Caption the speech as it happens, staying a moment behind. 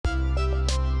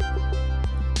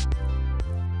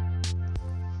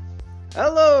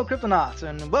Hello, Cryptonauts,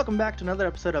 and welcome back to another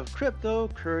episode of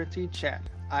Cryptocurrency Chat.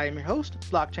 I am your host,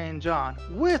 Blockchain John,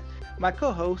 with my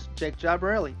co-host Jake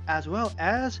Jabarelli, as well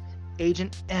as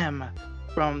Agent M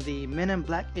from the Men in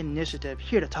Black Initiative,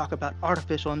 here to talk about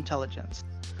artificial intelligence.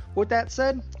 With that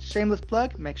said, shameless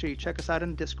plug, make sure you check us out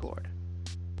in Discord.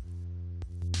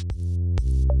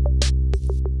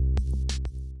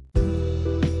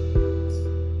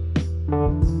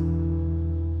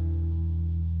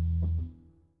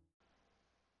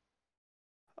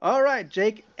 All right,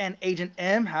 Jake and Agent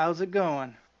M, how's it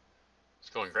going? It's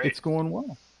going great. It's going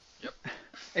well. Yep.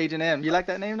 Agent M, you like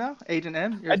that name now? Agent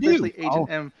M? You're I do. officially Agent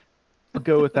M. I'll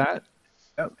go with that.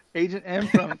 Yep. Agent M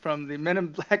from the Men in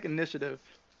Black Initiative.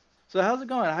 So how's it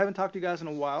going? I haven't talked to you guys in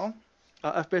a while,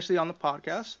 officially on the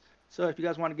podcast. So if you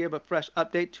guys want to give a fresh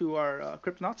update to our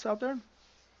Cryptonauts out there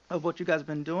of what you guys have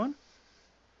been doing.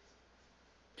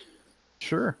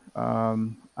 Sure.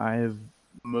 I've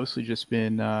mostly just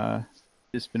been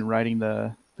riding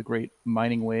the great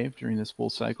mining wave during this bull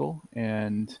cycle,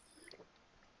 and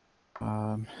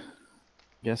I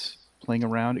guess playing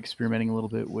around, experimenting a little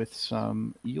bit with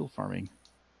some yield farming.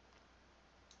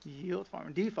 Yield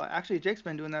farming, DeFi. Actually, Jake's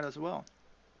been doing that as well.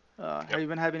 Have Yep. you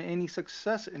been having any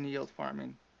success in yield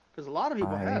farming? Because a lot of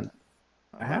people I have. I A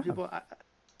lot of have. people.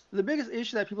 The biggest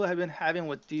issue that people have been having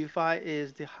with DeFi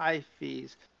is the high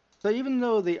fees. So even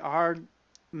though they are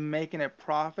making a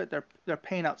profit, they're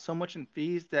paying out so much in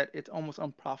fees that it's almost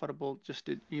unprofitable just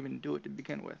to even do it to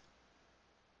begin with.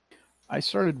 I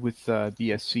started with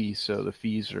BSC, so the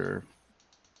fees are,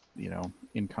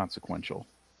 inconsequential.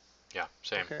 Yeah,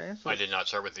 same. Okay, I so did not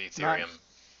start with the nice. Ethereum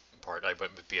part. I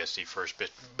went with BSC first, but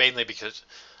mainly because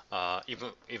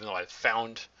even though I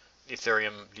found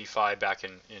Ethereum DeFi back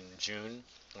in June,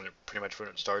 when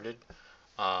it started,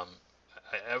 um,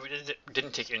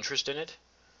 didn't take interest in it.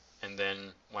 And then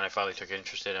when I finally took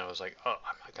interest in it, I was like, oh,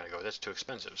 I'm not gonna go. That's too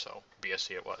expensive. So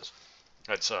BSC it was.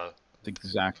 That's It's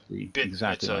exactly bit.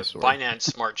 exactly It's my a story. Binance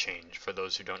Smart Change for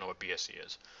those who don't know what BSC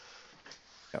is.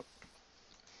 Yep.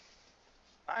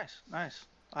 Nice, nice.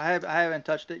 I haven't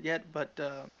touched it yet, but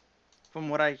from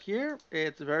what I hear,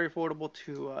 it's very affordable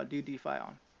to do DeFi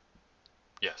on.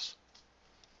 Yes,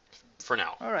 for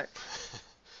now. All right.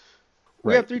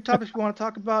 We have Right. three topics we want to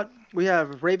talk about. We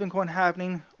have Ravencoin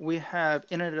happening. We have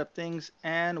Internet of Things,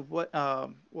 and what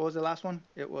was the last one?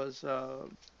 It was AI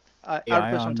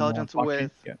on blockchain.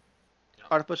 Yeah. Yeah.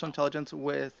 artificial intelligence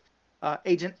with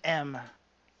Agent M,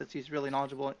 since he's really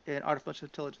knowledgeable in artificial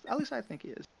intelligence. At least I think he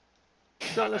is.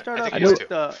 So let's start I think off he I is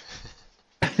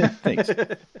know. too. Thanks.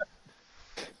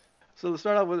 So let's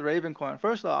start off with Ravencoin.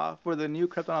 First off, for the new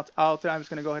cryptonauts out there, I'm just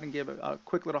going to go ahead and give a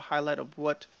quick little highlight of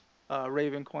what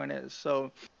Ravencoin is.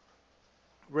 So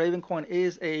Ravencoin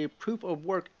is a proof of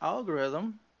work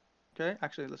algorithm. Okay,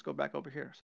 actually, let's go back over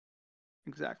here.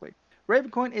 Exactly.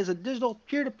 Ravencoin is a digital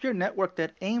peer to peer network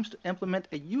that aims to implement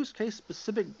a use case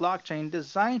specific blockchain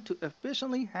designed to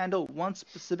efficiently handle one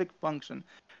specific function,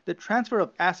 the transfer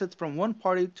of assets from one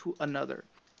party to another.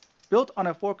 Built on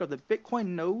a fork of the Bitcoin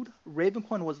node,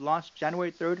 Ravencoin was launched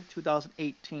January 3rd,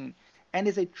 2018, and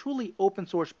is a truly open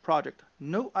source project,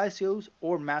 no ICOs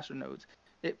or masternodes.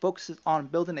 It focuses on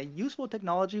building a useful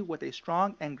technology with a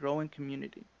strong and growing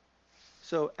community.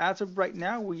 So as of right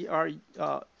now, we,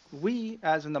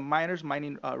 as in the miners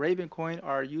mining Ravencoin,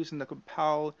 are using the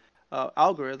Compal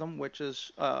algorithm, which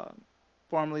is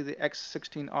formerly the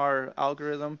X16R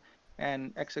algorithm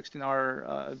and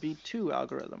X16R V2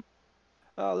 algorithm.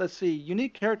 Let's see.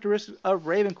 Unique characteristics of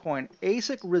Ravencoin: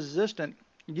 ASIC resistant,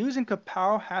 using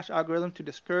Compal hash algorithm to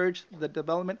discourage the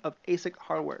development of ASIC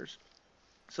hardwares.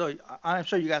 So I'm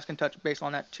sure you guys can touch base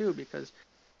on that too, because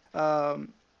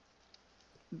um,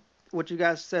 what you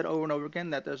guys said over and over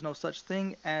again, that there's no such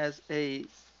thing as a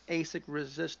ASIC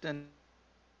resistant.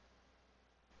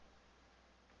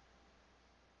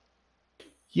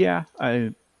 Yeah,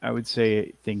 I would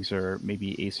say things are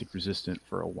maybe ASIC resistant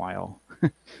for a while,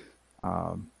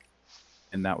 um,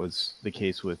 and that was the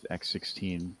case with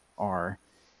X16R.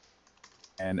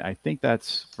 And I think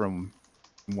that's from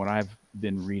what I've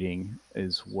been reading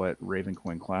is what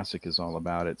Ravencoin Classic is all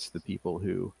about. It's the people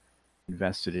who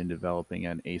invested in developing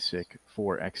an ASIC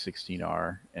for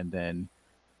X16R and then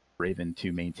Raven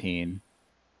to maintain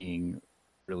being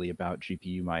really about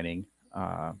GPU mining,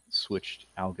 switched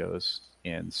algos.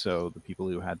 And so the people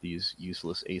who had these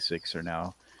useless ASICs are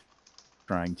now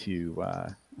trying to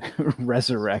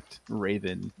resurrect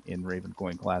Raven in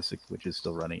Ravencoin Classic, which is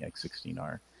still running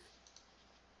X16R.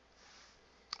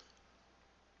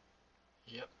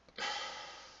 Yep.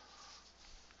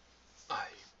 I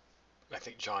I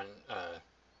think John.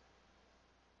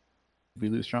 Did we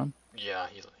lose John? Yeah,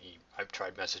 I've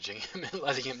tried messaging him and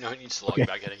letting him know he needs to log Okay.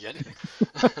 back in again.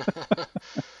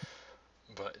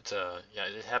 But yeah,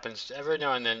 it happens every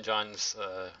now and then. John's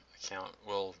account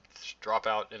will just drop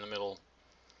out in the middle,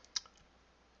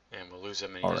 and we'll lose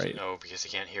him, and he All doesn't right. know because he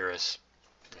can't hear us.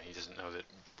 He doesn't know that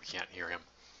we can't hear him.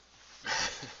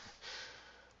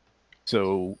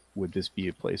 So would this be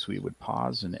a place we would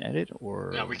pause and edit,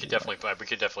 or? No, we could definitely Okay.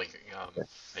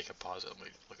 make a pause. Let me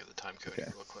look at the time code Okay.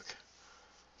 here real quick.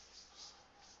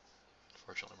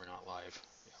 Unfortunately, we're not live.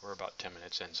 Yeah, we're about 10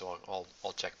 minutes in, so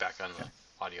I'll check back on the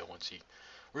audio once he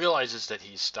realizes that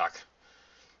he's stuck.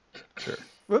 Sure.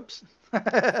 Whoops.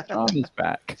 John is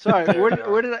back. Sorry, There we where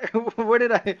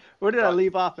did I About-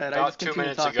 leave off at? I About just 2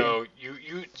 continued minutes talking. ago,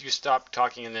 you stopped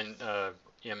talking, and then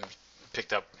Im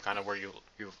picked up kind of where you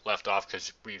left off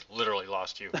because we literally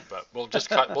lost you. But we'll just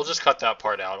cut that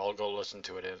part out. I'll go listen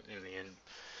to it in the end.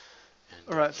 And,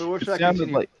 All right, so where It should I sounded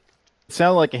continue?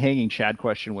 like a hanging Chad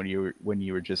question when you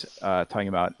were just talking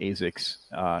about ASICs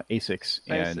and ASICs.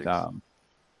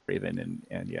 Raven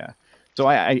and yeah. So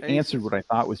I ASICs. answered what I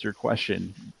thought was your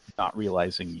question, not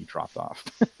realizing you dropped off.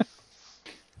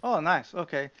 Oh, nice.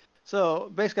 Okay.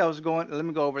 So basically, let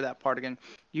me go over that part again.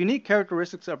 Unique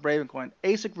characteristics of Ravencoin: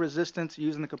 ASIC resistance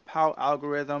using the Kapow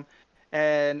algorithm.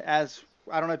 And as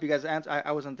I don't know if you guys answered,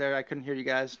 I wasn't there, I couldn't hear you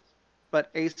guys.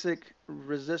 But ASIC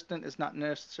resistant is not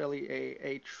necessarily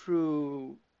a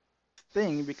true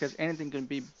thing because anything can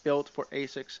be built for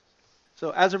ASICs.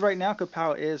 So as of right now,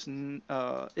 Kapow is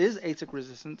ASIC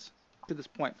resistant to this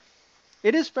point.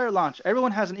 It is fair launch.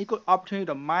 Everyone has an equal opportunity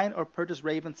to mine or purchase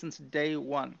Raven since day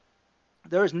one.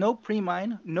 There is no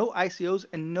pre-mine, no ICOs,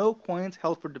 and no coins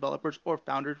held for developers or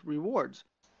founders rewards.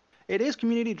 It is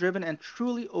community driven and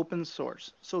truly open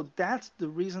source. So that's the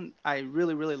reason I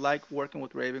really, really like working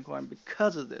with Ravencoin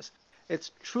because of this.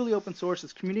 It's truly open source,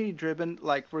 it's community driven.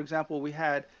 Like, for example, we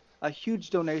had a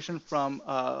huge donation from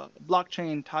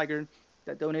Blockchain Tiger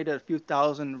that donated a few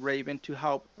thousand Raven to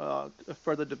help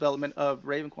further development of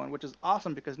Ravencoin, which is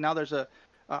awesome because now there's a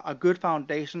good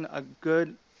foundation, a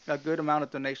good amount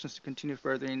of donations to continue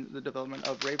furthering the development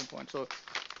of Ravencoin. So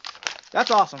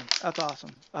that's awesome. That's awesome.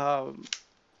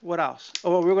 What else?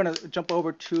 Oh, well, we're going to jump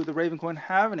over to the Ravencoin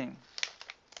halvening.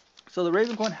 So the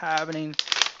Ravencoin halvening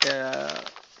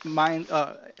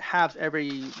halves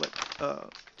every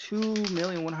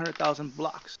 2,100,000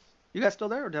 blocks. You guys still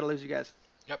there, or did I lose you guys?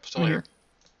 yep, still here.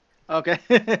 Okay.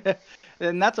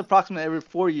 And that's approximately every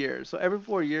 4 years. So every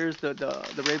 4 years, the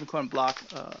Ravencoin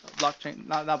blockchain,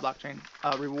 not blockchain,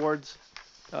 rewards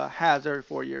halves every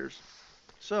 4 years.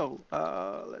 So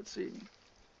let's see.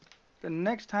 The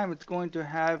next time it's going to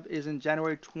have is in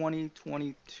January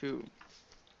 2022.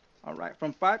 All right,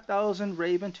 from 5,000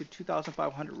 Raven to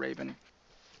 2,500 Raven,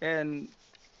 and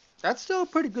that's still a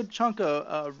pretty good chunk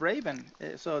of Raven.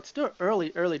 So it's still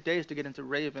early days to get into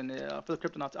Raven. For the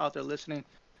cryptonauts out there listening,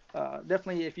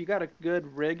 definitely if you got a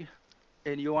good rig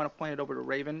and you want to point it over to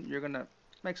Raven, you're gonna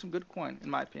make some good coin, in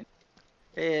my opinion.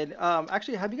 And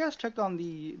actually, have you guys checked on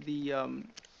the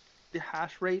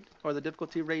hash rate or the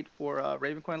difficulty rate for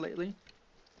Ravencoin lately?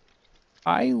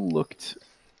 I looked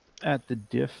at the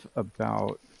diff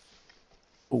about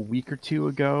a week or two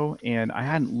ago, and I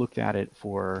hadn't looked at it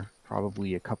for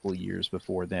probably a couple of years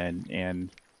before then. And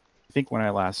I think when I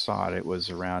last saw it, it was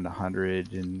around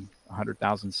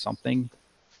 100,000 something.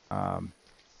 And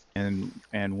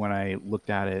when I looked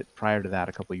at it prior to that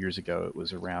a couple of years ago, it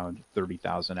was around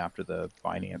 30,000 after the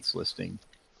Binance listing.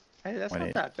 Hey, that's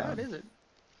not that bad, is it?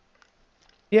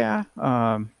 Yeah,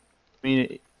 I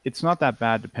mean, it's not that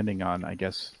bad depending on, I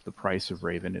guess, the price of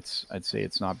Raven. I'd say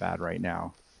it's not bad right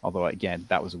now. Although, again,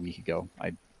 that was a week ago.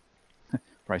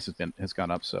 Price has gone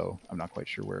up, so I'm not quite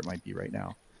sure where it might be right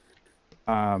now.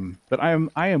 But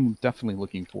I am definitely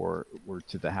looking forward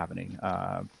to the happening.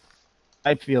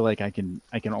 I feel like I can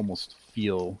almost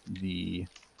feel the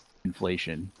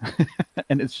inflation,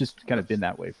 and it's just kind of been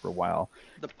that way for a while.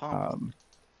 The pump.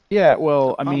 Yeah,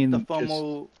 well, the pump, I mean, the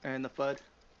FOMO and the FUD.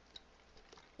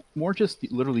 More just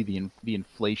literally the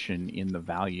inflation in the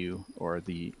value or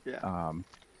the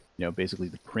basically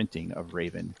the printing of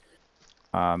Raven.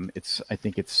 I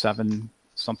think it's 7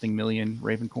 something million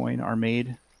Raven coin are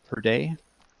made per day,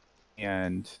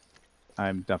 and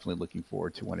I'm definitely looking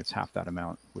forward to when it's half that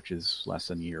amount, which is less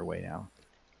than a year away now.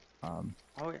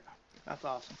 Oh yeah, that's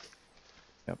awesome.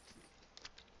 Yep.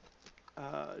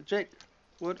 Jake,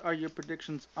 what are your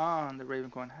predictions on the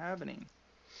Ravencoin halvening?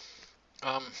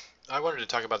 I wanted to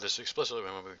talk about this explicitly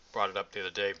when we brought it up the other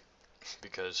day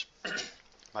because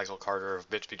Michael Carter of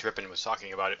Bits Be Trippin' was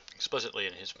talking about it explicitly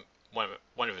in his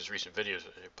one of his recent videos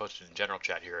that he posted in general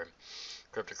chat here in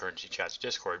Cryptocurrency Chat's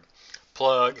Discord.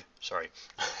 Plug, sorry.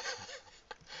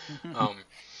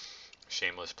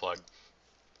 Shameless plug.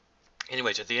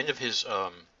 Anyways, at the end of his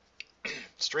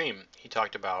stream, he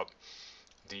talked about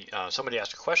somebody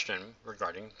asked a question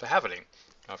regarding the halving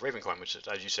of Ravencoin, which is,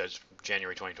 as you said, is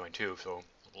January 2022, so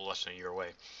a little less than a year away.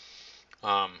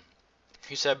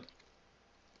 He said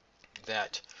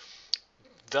that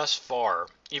thus far,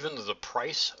 even though the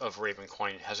price of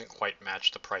Ravencoin hasn't quite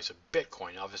matched the price of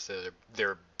Bitcoin, obviously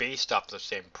they're based off the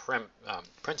same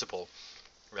principle.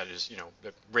 That is,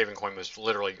 that Ravencoin was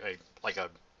literally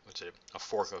a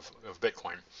fork of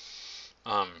Bitcoin.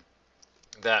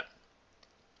 That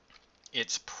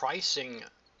its pricing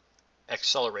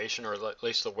acceleration, or at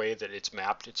least the way that it's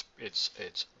mapped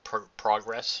its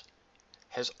progress,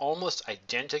 has almost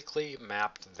identically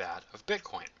mapped that of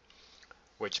Bitcoin,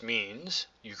 which means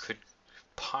you could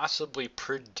possibly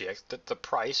predict that the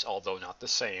price, although not the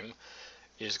same,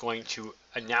 is going to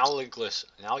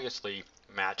analogously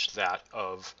match that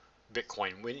of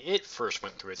Bitcoin when it first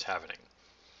went through its halving.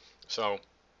 So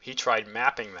he tried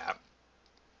mapping that,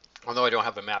 although I don't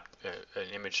have an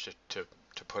image to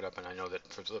put up, and I know that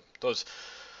for those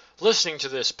listening to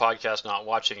this podcast, not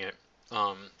watching it,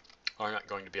 are not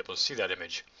going to be able to see that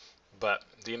image. But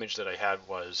the image that I had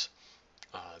was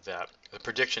that the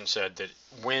prediction said that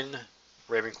when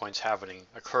Ravencoin's halving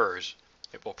occurs,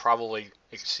 it will probably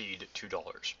exceed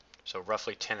 $2. So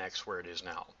roughly 10x where it is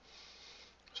now.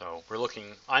 So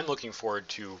I'm looking forward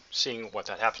to seeing what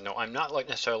that happens. Now, I'm not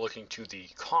necessarily looking to the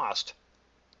cost,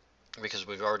 because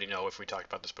we already know, if we talked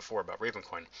about this before about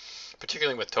Ravencoin,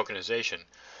 particularly with tokenization.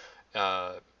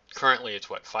 Currently, it's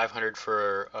what, 500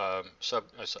 for a sub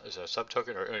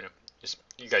token, or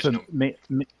you guys know?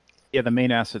 The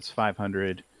main asset's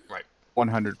 500. Right.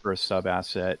 100 for a sub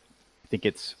asset. I think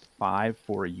it's 5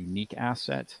 for a unique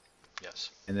asset. Yes.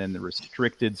 And then the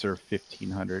restricteds are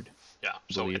 1,500. Yeah.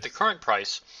 So at the current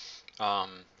price,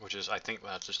 which is, I think,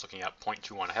 I was just looking at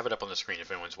 0.21. I have it up on the screen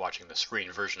if anyone's watching the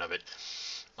screen version of it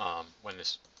when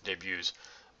this debuts.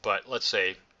 But let's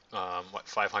say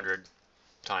 500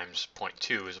 times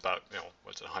 0.2 is about,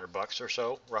 what's it, $100 or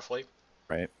so, roughly.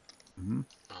 Right. Mm-hmm.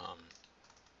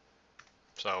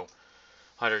 So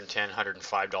 $110,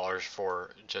 $105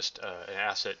 for just an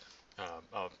asset,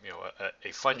 a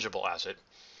fungible asset,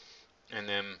 and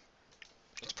then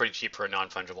it's pretty cheap for a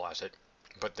non-fungible asset.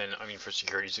 But then, for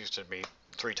securities, it's going to be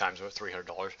 3 times over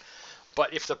 $300.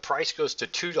 But if the price goes to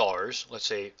 $2, let's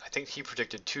say, I think he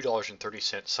predicted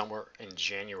 $2.30 somewhere in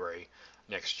January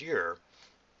next year,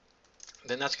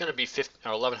 then that's going to be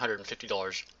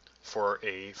 $1,150 for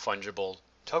a fungible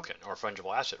token, or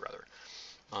fungible asset rather,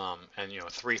 and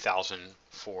 $3,000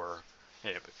 for.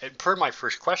 And per my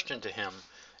first question to him,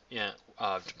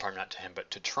 pardon, not to him, but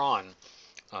to Tron,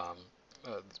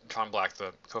 Tron Black,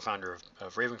 the co-founder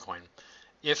of Ravencoin,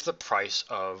 if the price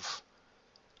of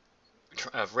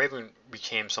Raven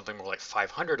became something more like $500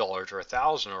 or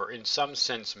 $1,000, or in some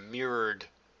sense mirrored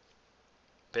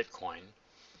Bitcoin,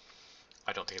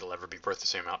 I don't think it'll ever be worth the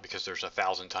same amount, because there's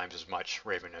 1,000 times as much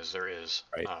Raven as there is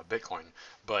Bitcoin.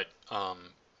 But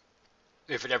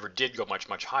if it ever did go much,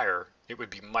 much higher, it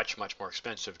would be much, much more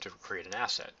expensive to create an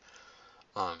asset.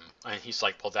 And he's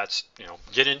like, well, that's,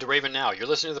 get into Raven now. You're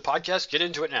listening to the podcast, get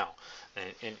into it now.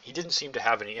 And he didn't seem to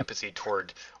have any empathy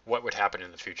toward what would happen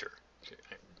in the future.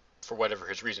 For whatever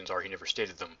his reasons are, he never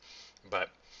stated them. But,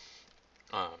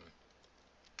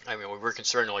 we were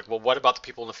concerned, like, well, what about the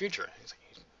people in the future?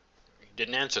 He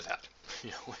didn't answer that.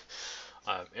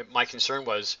 My concern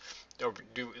was,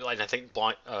 and I think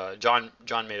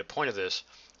John made a point of this,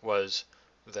 was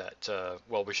that,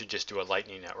 we should just do a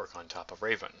Lightning Network on top of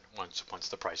Raven once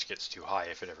the price gets too high,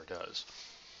 if it ever does.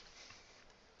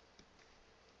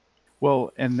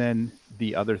 Well, and then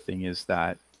the other thing is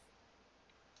that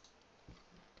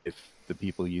if the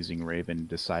people using Raven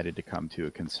decided to come to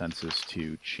a consensus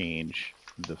to change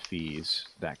the fees,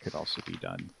 that could also be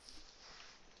done.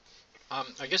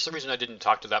 I guess the reason I didn't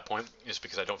talk to that point is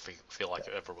because I don't feel like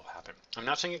it ever will happen. I'm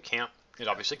not saying it can't. It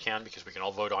obviously can, because we can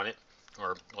all vote on it,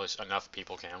 or at least enough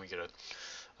people can. We get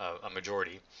a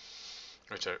majority.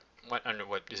 What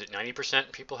is it?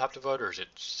 90% people have to vote, or is it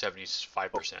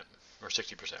 75% or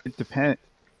 60%?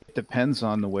 It depends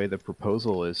on the way the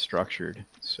proposal is structured.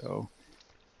 So.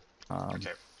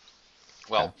 Okay.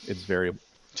 Well, it's variable.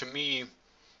 To me,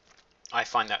 I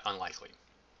find that unlikely.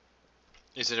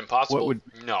 Is it impossible?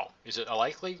 No. Is it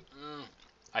likely?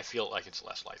 I feel like it's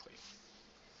less likely.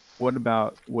 What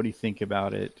do you think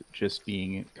about it just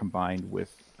being combined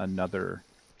with another,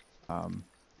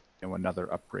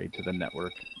 another upgrade to the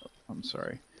network?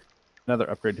 Another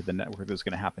upgrade to the network that's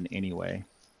going to happen anyway.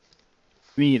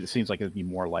 To me, it seems like it'd be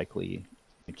more likely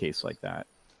in a case like that.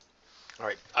 All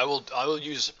right, I will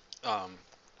use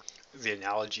the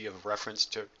analogy of reference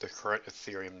to the current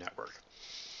Ethereum network.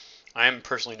 I am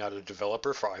personally not a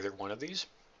developer for either one of these,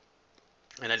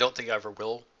 and I don't think I ever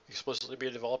will explicitly be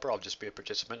a developer. I'll just be a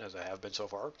participant, as I have been so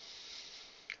far.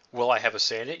 Will I have a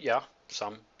say in it? Yeah,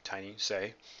 some tiny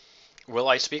say. Will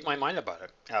I speak my mind about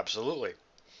it? Absolutely.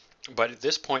 But at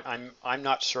this point, I'm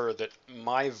not sure that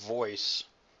my voice,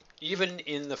 even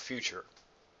in the future,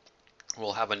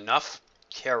 will have enough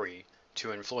carry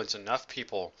to influence enough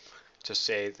people to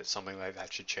say that something like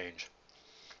that should change.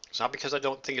 It's not because I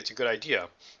don't think it's a good idea,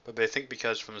 but I think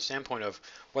because from the standpoint of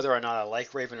whether or not I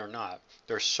like Raven or not,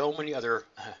 there's so many other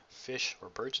fish or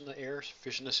birds in the air,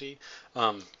 fish in the sea,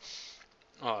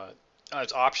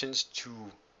 as options to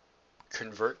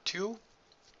convert to,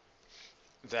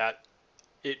 that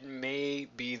it may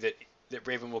be that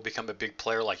Raven will become a big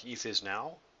player like ETH is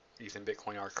now, ETH and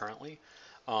Bitcoin are currently.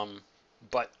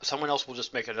 But someone else will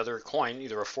just make another coin,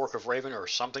 either a fork of Raven or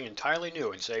something entirely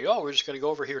new, and say, oh, we're just going to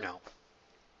go over here now.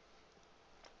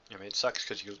 I mean, it sucks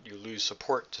because you lose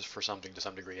support for something to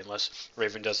some degree, unless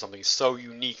Raven does something so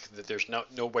unique that there's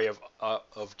no way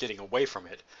of getting away from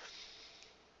it.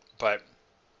 But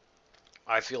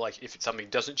I feel like if something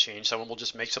doesn't change, someone will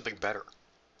just make something better,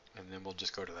 and then we'll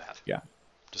just go to that. Yeah.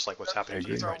 Just like what's happening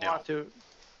to ETH right now.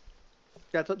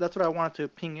 That's what I wanted to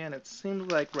ping in. It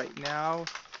seems like right now,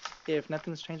 if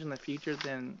nothing's changed in the future,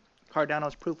 then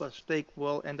Cardano's proof of stake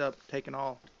will end up taking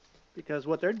all. Because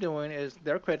what they're doing is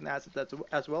they're creating assets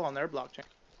as well on their blockchain.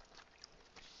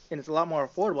 And it's a lot more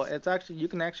affordable. It's actually, you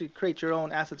can actually create your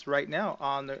own assets right now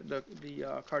on the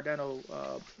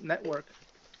Cardano network.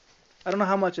 I don't know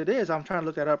how much it is. I'm trying to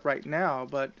look that up right now,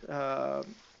 but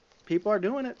people are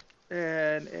doing it.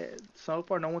 And so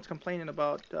far, no one's complaining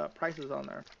about prices on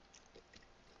there.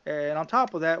 And on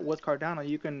top of that, with Cardano,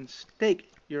 you can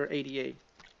stake your ADA,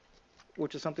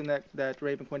 which is something that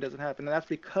Ravencoin doesn't have. And that's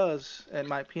because, in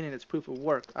my opinion, it's proof of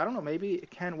work. I don't know, maybe it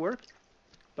can work,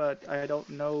 but I don't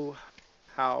know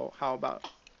how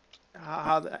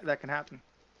that can happen.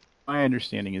 My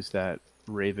understanding is that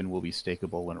Raven will be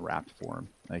stakeable in a wrapped form.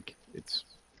 Like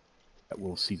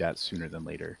we'll see that sooner than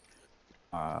later.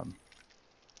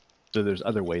 So there's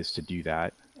other ways to do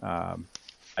that.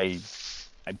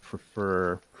 I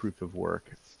prefer proof of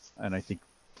work, and I think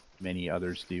many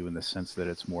others do, in the sense that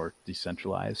it's more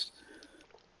decentralized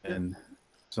than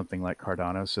something like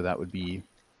Cardano. So that would be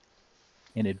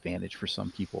an advantage for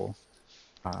some people.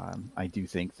 I do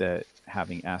think that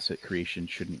having asset creation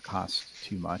shouldn't cost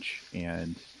too much,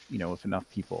 and if enough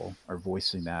people are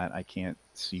voicing that, I can't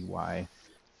see why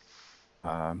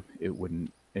it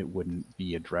wouldn't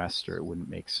be addressed, or it wouldn't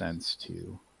make sense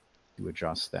to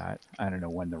adjust that. I don't know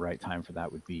when the right time for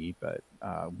that would be, but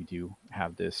we do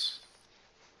have this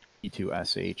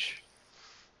P2SH.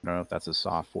 I don't know if that's a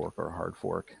soft fork or a hard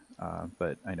fork,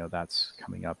 but I know that's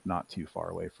coming up not too far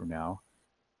away from now.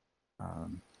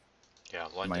 Yeah,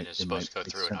 London is supposed to go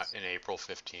through in April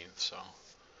 15th, so.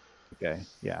 Okay,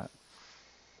 yeah.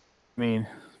 I mean,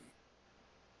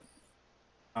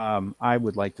 I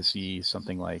would like to see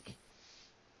something like,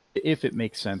 if it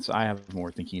makes sense, I have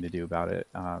more thinking to do about it,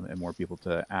 and more people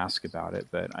to ask about it,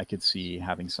 but I could see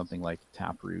having something like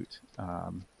Taproot,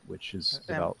 which is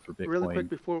developed for Bitcoin. Really quick,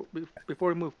 before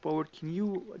we move forward, can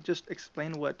you just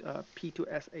explain what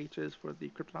P2SH is for the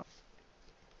Krypton?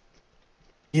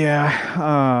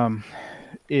 Yeah,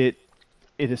 it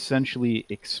essentially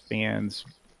expands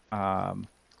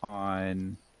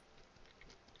on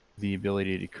the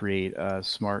ability to create a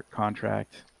smart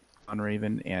contract on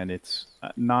Raven, and it's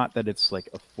not that it's like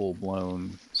a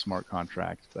full-blown smart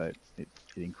contract, but it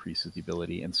increases the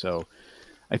ability. And so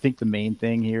I think the main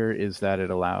thing here is that it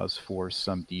allows for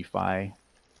some DeFi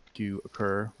to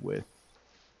occur with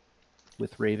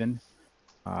Raven,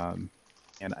 and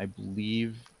I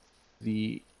believe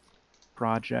the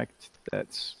project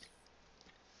that's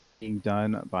being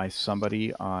done by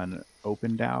somebody on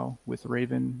OpenDAO with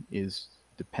Raven is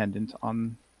dependent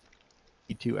on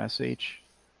P2SH.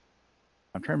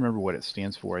 I'm trying to remember what it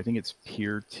stands for. I think it's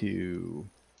peer to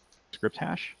script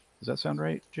hash. Does that sound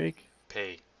right, Jake?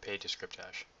 Pay to script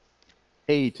hash.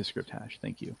 Pay to script hash.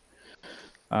 Thank you.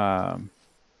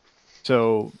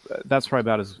 So that's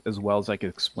probably about as well as I could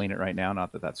explain it right now.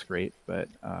 Not that that's great, but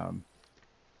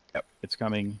yep, it's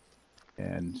coming,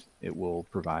 and it will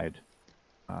provide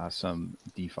some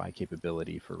DeFi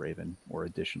capability for Raven, or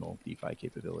additional DeFi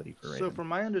capability for Raven. So from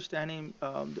my understanding,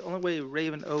 the only way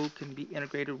Raven O can be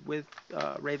integrated with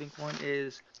Ravencoin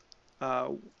is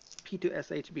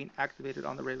P2SH being activated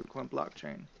on the Ravencoin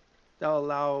blockchain. That'll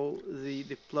allow the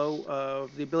flow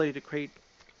of the ability to create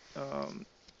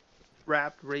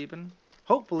wrapped Raven.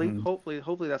 Hopefully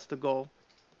that's the goal.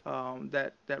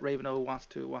 that Raveno wants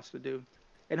to do.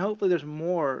 And hopefully, there's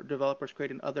more developers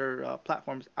creating other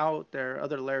platforms out there,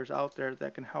 other layers out there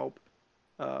that can help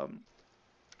um,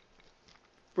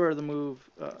 further move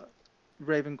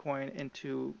Ravencoin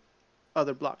into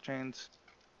other blockchains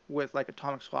with like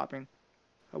atomic swapping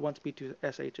once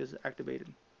B2SH is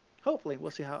activated. Hopefully,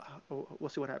 we'll see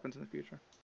what happens in the future.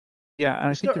 Yeah, and I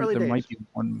It's still think there early there days.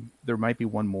 might be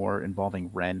one more involving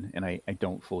Ren, and I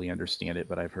don't fully understand it,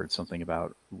 but I've heard something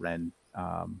about Ren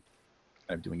kind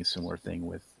of doing a similar thing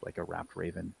with like a wrapped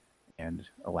Raven and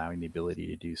allowing the ability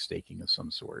to do staking of some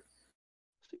sort.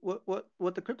 What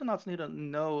the cryptonauts need to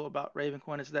know about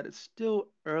Ravencoin is that it's still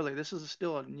early. This is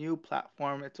still a new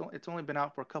platform. It's only been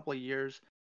out for a couple of years,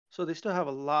 so they still have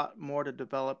a lot more to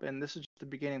develop, and this is just the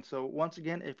beginning. So once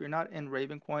again, if you're not in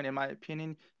Ravencoin, in my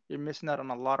opinion, you're missing out on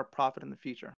a lot of profit in the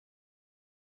future.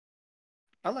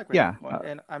 I like Yeah, Ravencoin,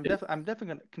 and it, I'm definitely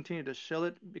going to continue to shill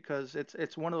it because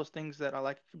it's one of those things that I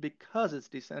like because it's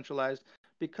decentralized,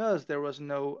 because there was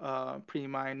no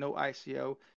pre-mine, no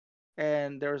ICO,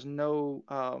 and there was no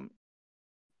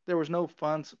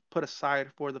funds put aside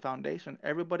for the foundation.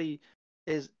 Everybody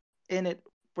is in it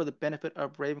for the benefit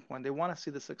of Ravencoin. They want to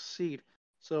see this succeed.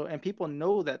 So, and people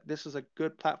know that this is a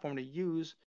good platform to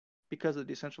use because of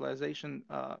the decentralization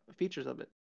features of it.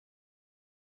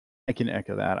 I can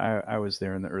echo that. I was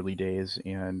there in the early days,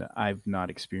 and I've not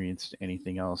experienced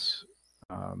anything else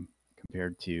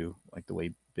compared to like the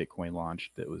way Bitcoin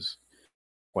launched. That was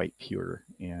quite pure,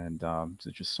 and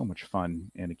it's just so much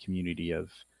fun and a community of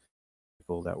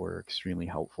people that were extremely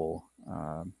helpful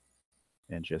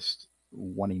and just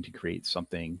wanting to create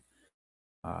something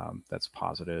that's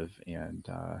positive and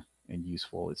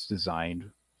useful. It's designed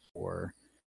for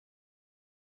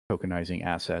tokenizing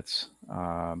assets,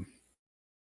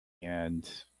 and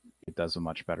it does a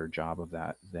much better job of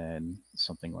that than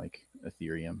something like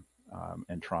Ethereum.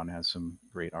 And Tron has some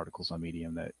great articles on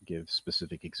Medium that give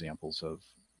specific examples of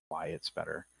why it's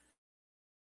better.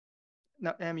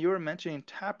 Now, Em, you were mentioning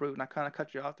Taproot, and I kind of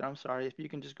cut you off there. I'm sorry. If you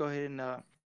can just go ahead and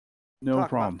No talk about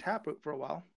problem. Taproot for a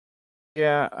while.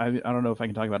 Yeah, I don't know if I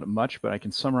can talk about it much, but I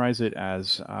can summarize it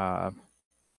as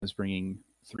bringing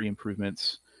three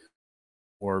improvements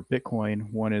for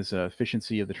Bitcoin. One is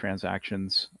efficiency of the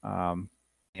transactions,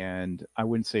 and I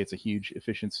wouldn't say it's a huge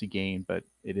efficiency gain, but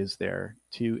it is there.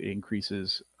 Two, it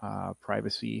increases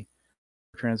privacy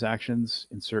transactions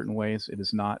in certain ways. It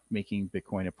is not making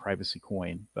Bitcoin a privacy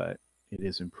coin, but it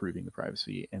is improving the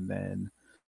privacy. And then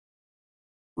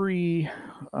three,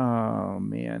 oh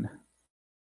man,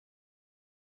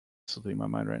 slipping my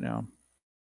mind right now.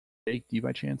 Jake, do you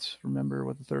by chance remember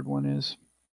what the third one is?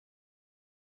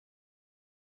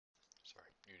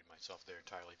 Sorry, muted myself there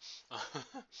entirely.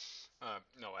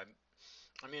 No,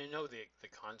 I mean, I know the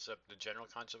concept, the general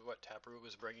concept of what Taproot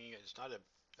was bringing. It's not a,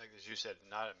 like as you said,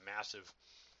 not a massive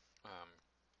um,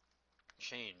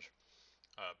 change,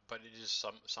 but it is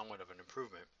somewhat of an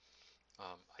improvement.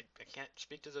 I can't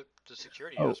speak to the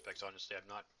security Oh, aspects, honestly. I'm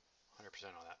not 100%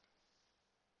 on that.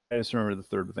 I just remember the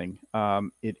third thing.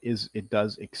 It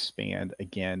does expand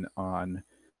again on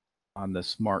the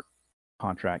smart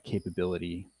contract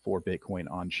capability for Bitcoin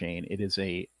on chain. It is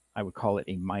I would call it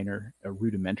a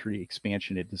rudimentary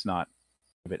expansion. It does not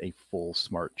give it a full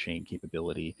smart chain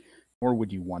capability, nor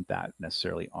would you want that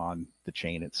necessarily on the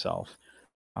chain itself,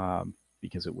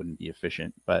 because it wouldn't be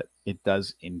efficient. But it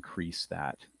does increase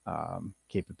that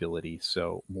capability,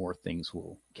 so more things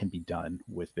can be done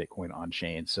with Bitcoin on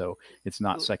chain. So it's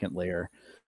not second layer,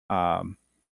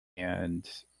 and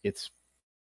it's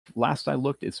last I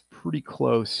looked, it's pretty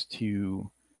close to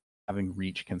having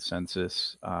reached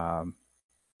consensus.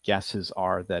 Guesses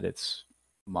are that it's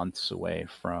months away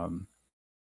from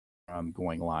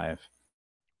going live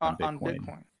on On Bitcoin.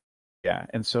 Bitcoin. Yeah,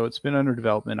 and so it's been under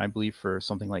development, I believe, for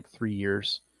something like 3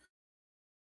 years,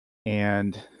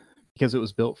 and because it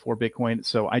was built for Bitcoin,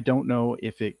 so I don't know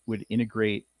if it would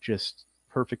integrate just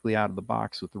perfectly out of the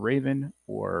box with Raven,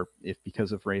 or if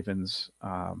because of Raven's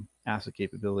asset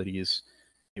capabilities,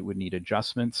 it would need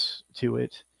adjustments to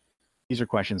it. These are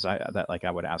questions that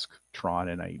I would ask Tron,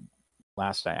 and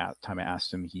time I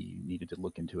asked him, he needed to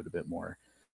look into it a bit more.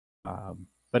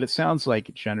 But it sounds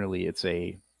like generally it's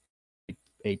a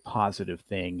positive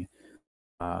thing.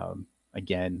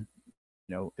 Again,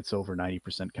 it's over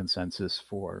 90% consensus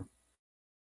for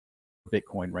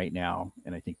Bitcoin right now,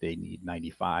 and I think they need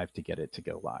 95 to get it to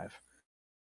go live.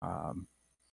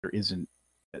 There isn't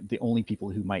the only people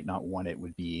who might not want it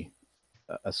would be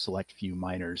a select few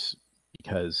miners,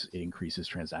 because it increases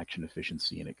transaction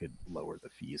efficiency and it could lower the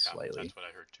fees slightly. That's what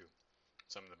I heard too.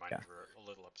 Some of the miners were a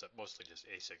little upset, mostly just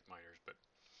ASIC miners, but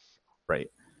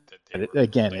right. that they were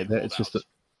Again, holding it's just holdouts.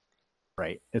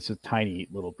 Right. It's a tiny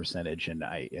little percentage, and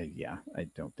I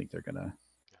don't think they're gonna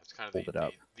It's kind of hold it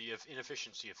up. the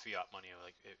inefficiency of fiat money.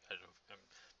 Like, I don't know,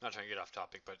 I'm not trying to get off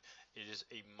topic, but it is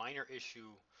a minor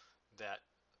issue that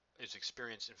is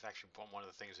experienced. In fact, one of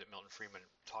the things that Milton Friedman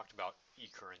talked about,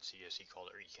 e-currency, as he called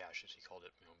it, or e-cash, as he called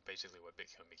it, basically what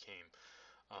Bitcoin became,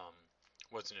 um,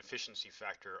 was an efficiency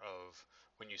factor of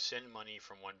when you send money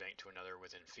from one bank to another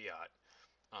within fiat.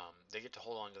 They get to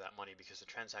hold on to that money because the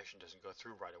transaction doesn't go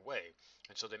through right away.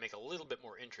 And so they make a little bit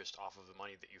more interest off of the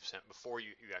money that you've sent before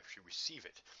you actually receive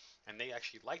it. And they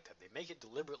actually like that. They make it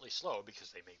deliberately slow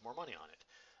because they make more money on it.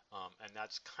 And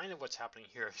that's kind of what's happening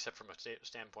here, except from a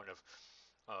standpoint of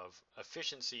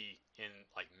efficiency in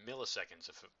like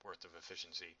milliseconds worth of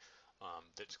efficiency.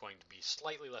 That's going to be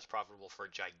slightly less profitable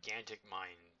for gigantic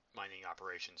mining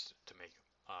operations to make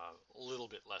a little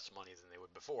bit less money than they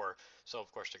would before. So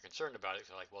of course they're concerned about it.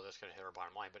 They're like, well, that's going to hit our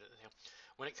bottom line. But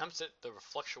when it comes to the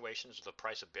fluctuations of the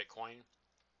price of Bitcoin,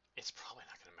 it's probably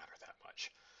not going to matter that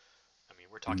much. I mean,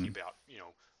 we're talking about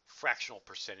fractional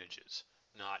percentages,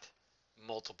 not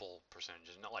multiple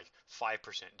percentages, not like 5%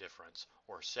 difference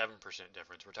or 7%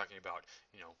 difference. We're talking about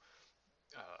 0.2%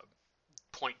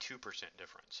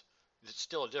 difference. It's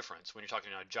still a difference. When you're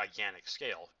talking on a gigantic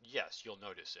scale, yes, you'll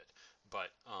notice it,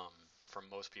 but for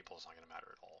most people, it's not going to matter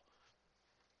at all.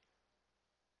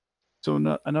 So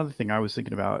another thing I was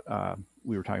thinking about,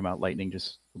 we were talking about Lightning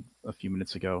just a few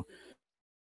minutes ago.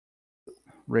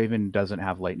 Raven doesn't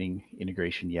have Lightning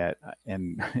integration yet,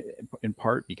 and in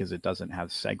part because it doesn't have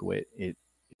SegWit.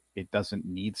 It doesn't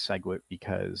need SegWit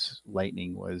because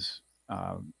Lightning was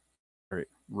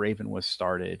Raven was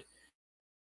started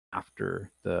after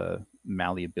the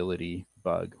malleability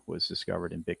bug was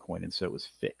discovered in Bitcoin, and so it was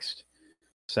fixed.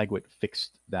 SegWit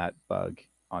fixed that bug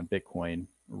on Bitcoin.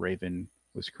 Raven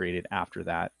was created after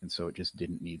that, and so it just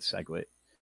didn't need SegWit to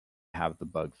have the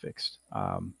bug fixed.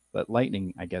 But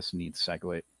Lightning, I guess, needs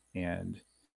SegWit, and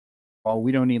while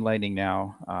we don't need Lightning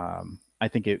now, I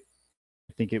think it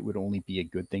would only be a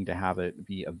good thing to have it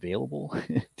be available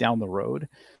down the road.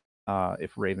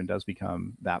 If Raven does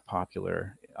become that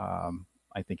popular,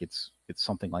 I think it's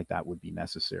something like that would be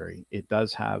necessary. It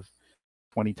does have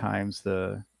 20 times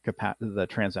the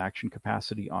transaction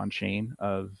capacity on chain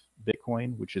of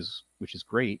Bitcoin, which is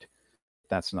great.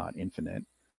 That's not infinite.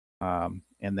 And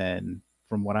then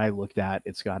from what I looked at,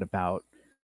 it's got about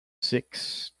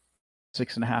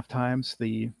 6.5 times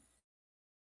the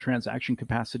transaction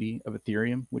capacity of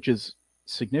Ethereum, which is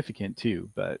significant too,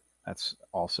 but that's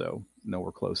also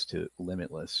nowhere close to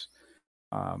limitless.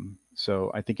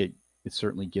 So I think it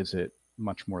certainly gives it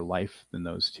much more life than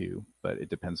those two, but it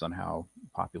depends on how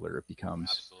popular it becomes.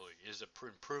 Absolutely. It is an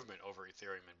improvement over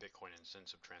Ethereum and Bitcoin in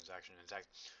sense of transaction. In fact,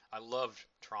 I loved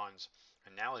Tron's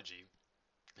analogy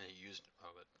that he used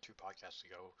 2 podcasts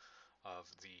ago of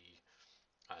the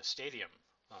stadium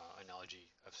analogy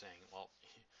of saying, well,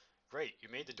 great, you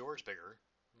made the doors bigger,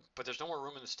 but there's no more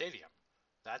room in the stadium.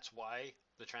 That's why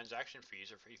the transaction fees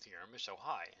for Ethereum are so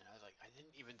high. And I was like, I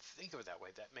didn't even think of it that way.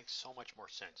 That makes so much more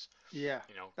sense. Yeah,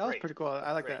 that was pretty cool.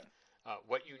 I like that.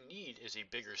 What you need is a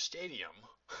bigger stadium.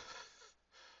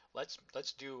 Let's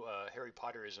do a Harry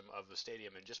Potterism of the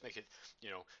stadium and just make it,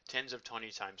 tens of 20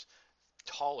 times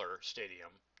taller stadium,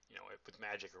 with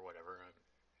magic or whatever.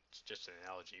 It's just an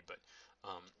analogy, but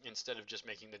instead of just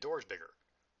making the doors bigger,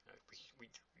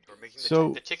 we're making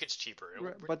the tickets cheaper.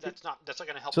 Right, but that's not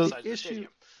going to help the size of the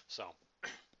stadium. So.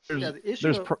 Yeah,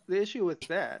 the issue with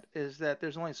that is that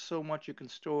there's only so much you can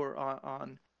store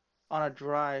on a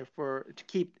drive to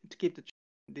keep the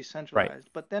decentralized. Right.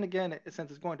 But then again, since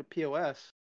it's going to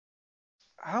POS,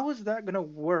 how is that going to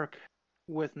work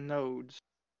with nodes?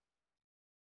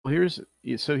 Well, here's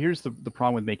the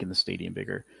problem with making the stadium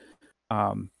bigger.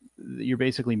 You're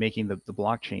basically making the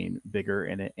blockchain bigger,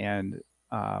 and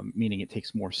meaning it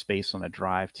takes more space on a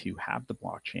drive to have the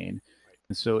blockchain. Right.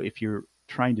 And so if you're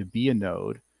trying to be a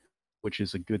node, which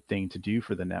is a good thing to do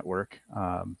for the network,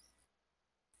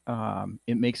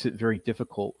 it makes it very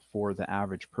difficult for the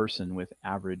average person with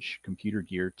average computer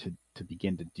gear to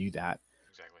begin to do that.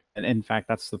 Exactly. And in fact,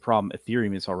 that's the problem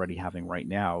Ethereum is already having right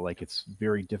now. Like, it's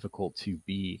very difficult to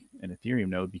be an Ethereum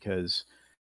node because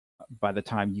by the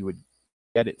time you would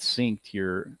get it synced,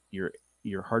 your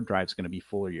hard drive is going to be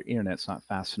full, or your internet's not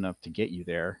fast enough to get you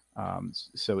there.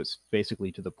 So it's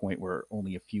basically to the point where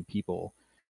only a few people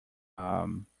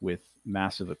with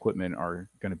massive equipment are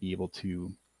going to be able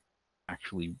to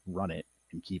actually run it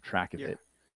and keep track of it.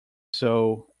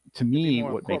 So to me,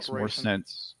 what makes more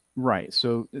sense, right?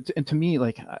 So, and to me,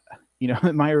 like,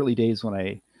 in my early days when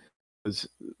I was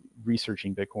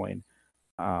researching Bitcoin,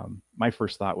 my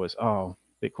first thought was, oh,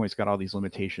 Bitcoin's got all these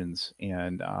limitations,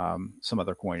 and some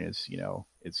other coin is,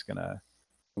 it's gonna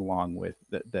along with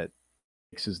that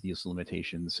fixes these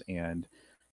limitations, and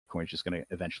Bitcoin's just gonna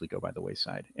eventually go by the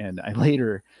wayside. And I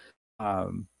later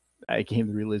I came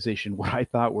to the realization what I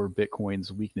thought were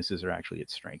Bitcoin's weaknesses are actually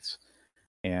its strengths.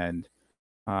 And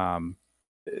um,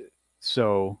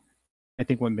 so I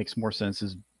think what makes more sense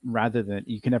is, rather than,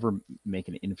 you can never make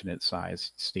an infinite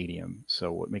sized stadium.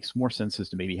 So what makes more sense is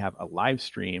to maybe have a live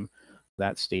stream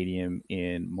that stadium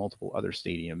in multiple other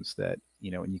stadiums that,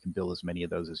 and you can build as many of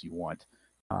those as you want.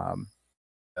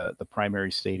 The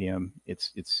primary stadium,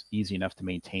 it's easy enough to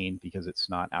maintain because it's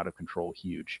not out of control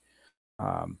huge.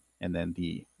 And then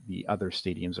the other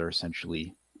stadiums are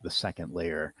essentially the second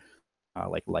layer,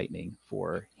 like Lightning,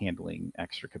 for handling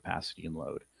extra capacity and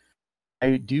load.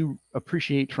 I do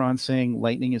appreciate Tron saying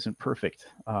Lightning isn't perfect.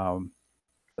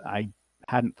 I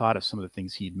hadn't thought of some of the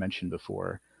things he'd mentioned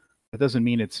before. That doesn't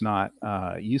mean it's not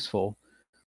useful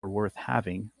or worth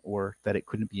having, or that it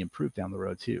couldn't be improved down the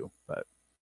road too. But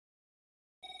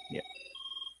yeah,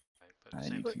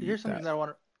 here's something that I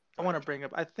want to bring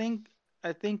up. I think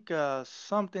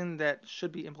something that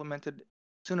should be implemented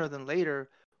sooner than later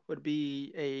would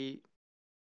be a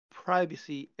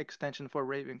privacy extension for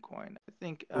Ravencoin. I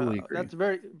think that's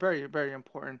very, very, very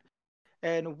important.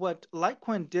 And what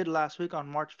Litecoin did last week on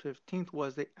March 15th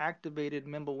was they activated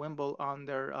Mimblewimble on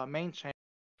their main chain,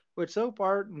 which so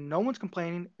far no one's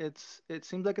complaining. It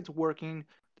seems like it's working.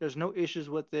 There's no issues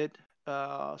with it.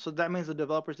 So that means the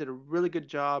developers did a really good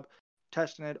job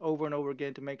testing it over and over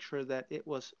again to make sure that it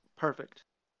was perfect.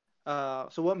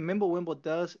 So what Mimblewimble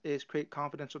does is create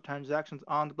confidential transactions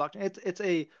on the blockchain. It's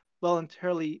a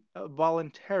voluntary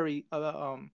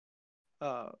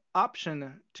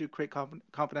option to create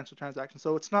confidential transactions.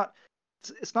 So it's not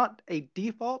a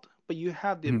default, but you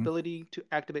have the ability to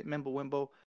activate Mimblewimble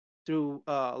through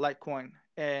Litecoin,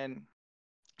 and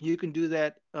you can do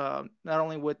that not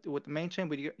only with the main chain,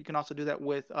 but you can also do that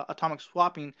with atomic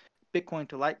swapping Bitcoin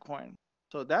to Litecoin.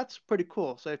 So that's pretty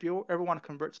cool. So if you ever want to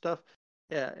convert stuff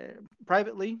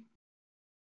privately,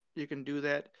 you can do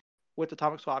that with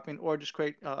atomic swapping, or just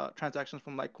create transactions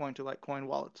from Litecoin to Litecoin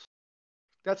wallets.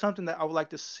 That's something that I would like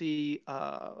to see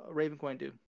Ravencoin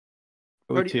do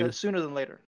sooner than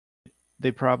later.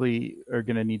 They probably are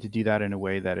going to need to do that in a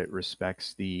way that it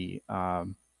respects the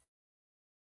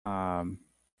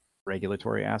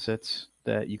regulatory assets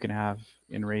that you can have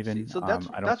in Raven. So that's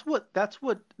what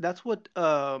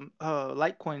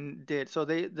Litecoin did. So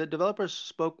the developers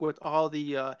spoke with all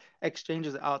the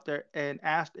exchanges out there and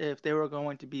asked if they were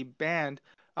going to be banned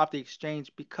off the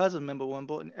exchange because of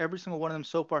Mimblewimble, and every single one of them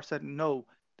so far said no,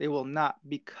 they will not,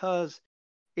 because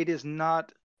it is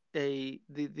not the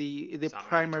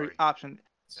primary option.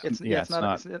 It's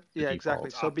not exactly.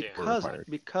 So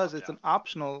because it's an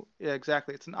optional,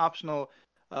 it's an optional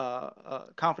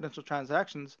confidential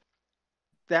transactions.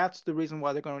 That's the reason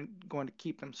why they're going to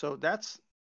keep them. So that's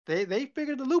they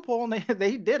figured the loophole and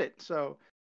they did it. So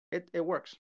it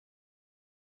works.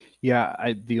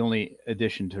 Yeah, the only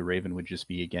addition to Raven would just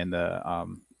be, again,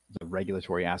 the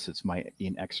regulatory assets might be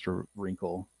an extra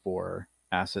wrinkle for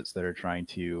assets that are trying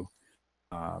to,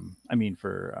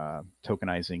 for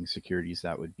tokenizing securities,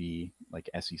 that would be like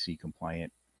SEC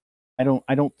compliant. I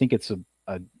don't think it's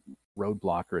a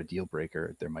roadblock or a deal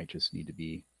breaker. There might just need to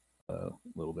be a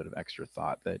little bit of extra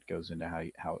thought that goes into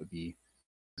how it would be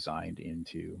designed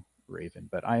into Raven.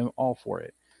 But I am all for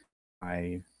it.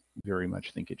 I very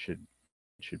much think it should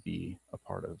be a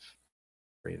part of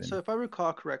Raven. So if I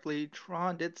recall correctly,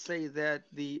 Tron did say that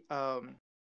the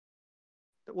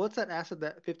what's that asset,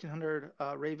 that 1500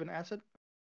 Raven asset?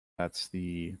 That's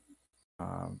the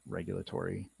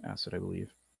regulatory asset, I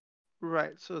believe.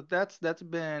 Right. So that's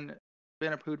been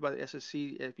approved by the SEC.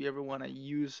 If you ever want to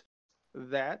use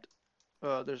that,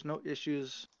 there's no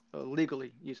issues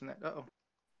legally using that. Uh-oh.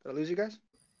 Did I lose you guys?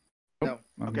 No.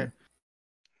 Okay.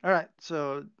 All right.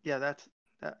 So yeah, that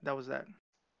was that.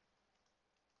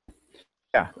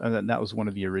 Yeah, and that was one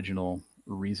of the original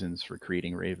reasons for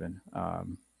creating Raven.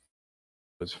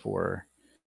 Was for,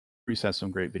 Bruce has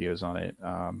some great videos on it.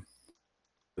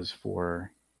 Was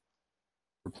for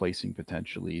replacing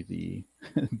potentially the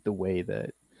the way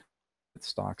that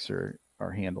stocks are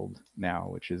handled now,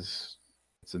 which is,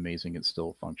 it's amazing. It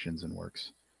still functions and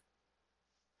works.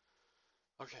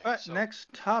 Okay. All right, so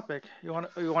next topic. You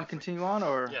want to continue on,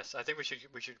 or? Yes, I think we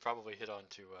should probably hit on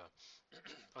to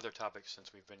other topics,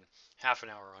 since we've been half an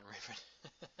hour on Raven.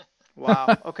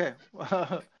 Wow. Okay.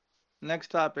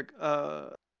 Next topic.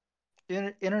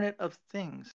 Internet of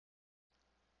Things.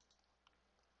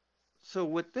 So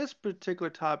with this particular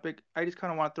topic, I just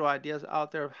kind of want to throw ideas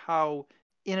out there of how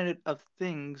Internet of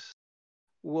Things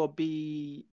will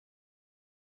be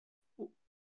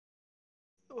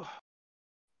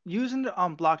using it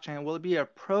on blockchain. Will it be a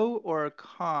pro or a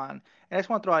con? And I just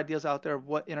want to throw ideas out there of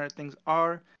what Internet of Things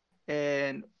are,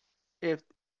 and if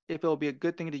it will be a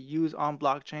good thing to use on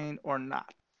blockchain or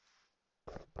not.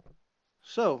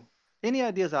 So, any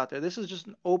ideas out there? This is just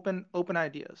an open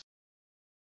ideas.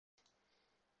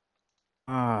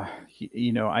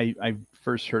 I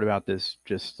first heard about this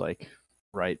just like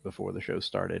right before the show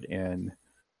started, and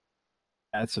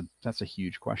that's a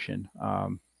huge question.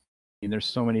 There's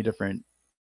so many different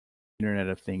Internet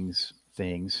of things,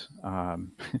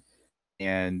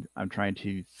 and I'm trying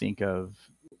to think of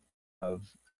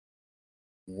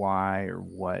why or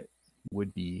what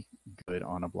would be good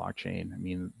on a blockchain. I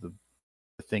mean, the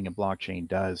thing a blockchain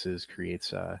does is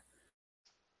creates a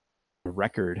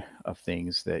record of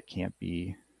things that can't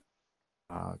be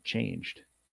changed,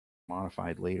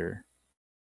 modified later.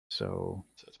 So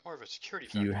it's more of a security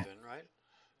if you factor then, right?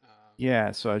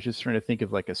 yeah, so I was just trying to think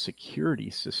of like a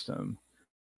security system,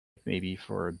 maybe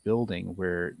for a building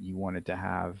where you wanted to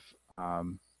have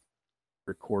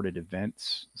recorded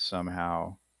events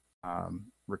somehow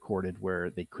recorded where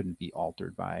they couldn't be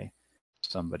altered by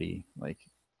somebody, like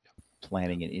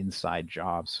planning an inside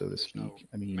job, so to There's speak. no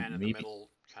I mean, man in the maybe middle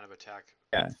kind of attack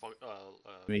yeah,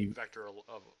 maybe vector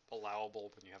of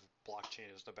allowable when you have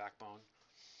blockchain as the backbone.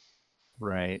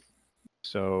 right.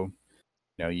 So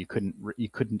you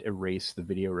couldn't erase the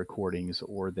video recordings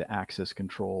or the access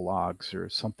control logs or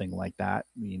something like that.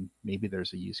 I mean, maybe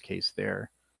there's a use case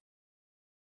there.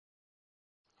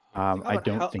 I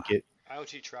don't think it.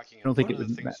 IoT tracking. I don't think One it of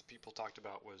the would. things people talked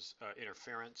about was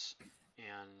interference,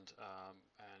 and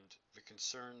the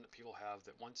concern that people have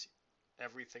that once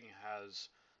everything has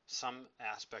some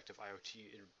aspect of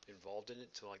IoT involved in it,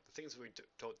 so like the things we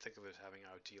don't think of as having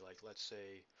IoT, like let's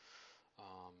say,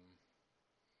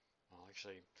 well,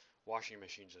 actually, washing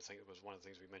machines. I think it was one of the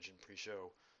things we mentioned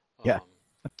pre-show. Yeah.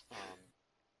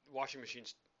 Washing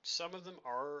machines. Some of them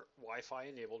are Wi-Fi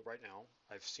enabled right now.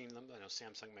 I've seen them. I know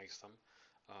Samsung makes them.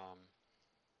 I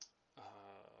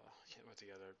can't remember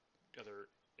the other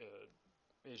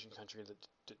Asian country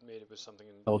that made it was something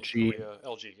in LG. Korea.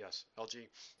 LG, yes, LG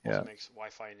also makes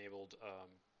Wi-Fi enabled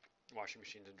washing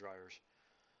machines and dryers.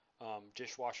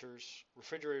 Dishwashers,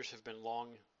 refrigerators have been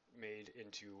long made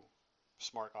into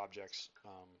smart objects.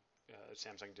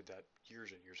 Samsung did that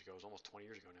years and years ago. It was almost 20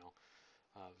 years ago now.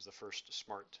 It was the first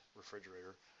smart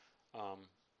refrigerator.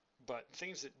 But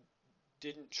things that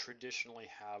didn't traditionally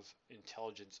have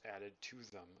intelligence added to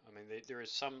them. I mean, there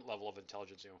is some level of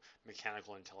intelligence,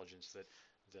 mechanical intelligence that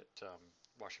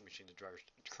washing machines and dryers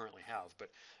currently have. But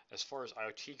as far as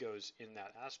IoT goes in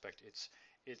that aspect, it's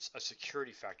a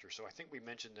security factor. So I think we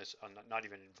mentioned this, not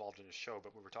even involved in the show,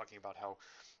 but we were talking about how,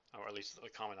 or at least the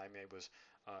comment I made was,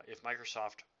 if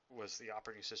Microsoft was the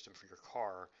operating system for your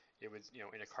car, it would,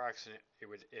 in a car accident, it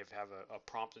would have a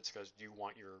prompt that says, do you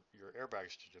want your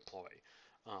airbags to deploy?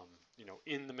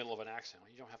 In the middle of an accident.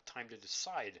 You don't have time to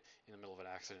decide in the middle of an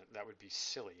accident. That would be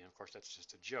silly. And of course, that's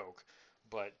just a joke.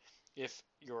 But if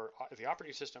the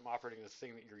operating system operating the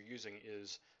thing that you're using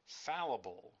is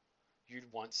fallible,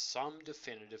 you'd want some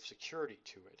definitive security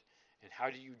to it. And how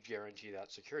do you guarantee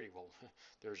that security? Well,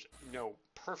 there's no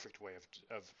perfect way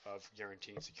of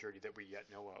guaranteeing security that we yet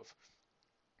know of.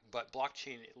 But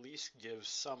blockchain at least gives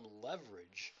some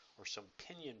leverage or some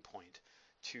pinion point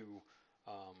to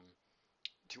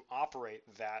operate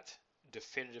that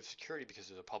definitive security because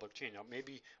it's a public chain. Now,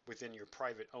 maybe within your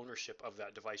private ownership of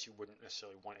that device, you wouldn't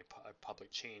necessarily want a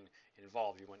public chain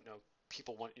involved. You wouldn't know.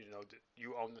 People want you to know that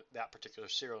you own that particular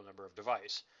serial number of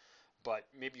device, but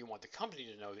maybe you want the company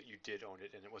to know that you did own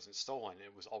it and it wasn't stolen.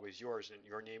 It was always yours, and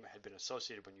your name had been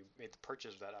associated when you made the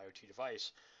purchase of that IoT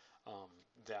device.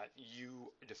 That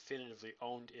you definitively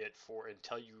owned it for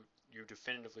until you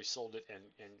definitively sold it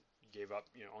and gave up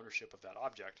ownership of that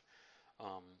object.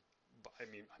 But I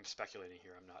mean, I'm speculating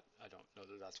here. I don't know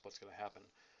that that's what's going to happen.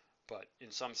 But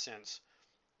in some sense,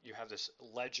 you have this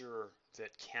ledger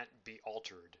that can't be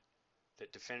altered,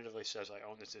 that definitively says, I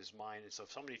own this, is mine. And so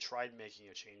if somebody tried making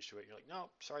a change to it, you're like, no,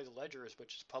 sorry, the ledger is,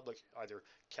 which is public, either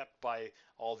kept by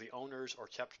all the owners or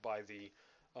kept by the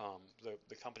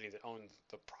company that owned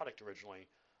the product originally,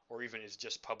 or even is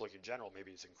just public in general, maybe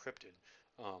it's encrypted,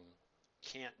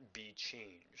 can't be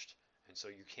changed. And so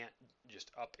you can't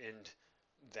just upend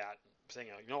that thing.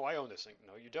 Like, no, I own this thing.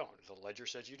 No, you don't. The ledger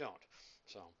says you don't.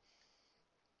 So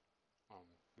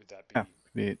would that be?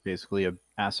 Yeah, basically a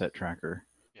asset tracker.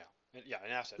 Yeah,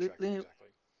 an asset tracker, exactly.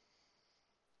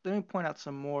 Let me point out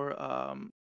some more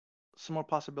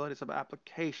possibilities of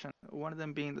application. One of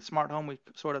them being the smart home. We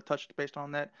sort of touched based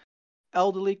on that.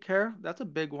 Elderly care, that's a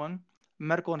big one.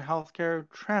 medical and healthcare,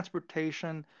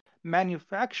 transportation,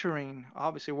 manufacturing,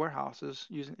 obviously warehouses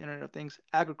using Internet of Things,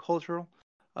 agricultural.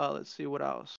 Let's see what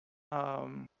else.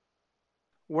 Um,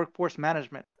 Workforce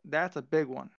management. That's a big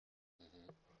one.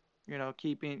 Hmm.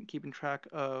 Keeping track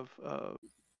of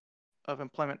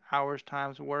employment hours,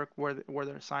 times, work, where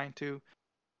they're assigned to.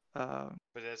 Uh,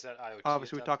 But is that IoT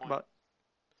at Obviously, we that talked point? about.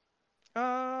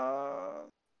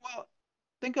 Well,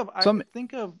 think of I Some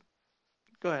think of.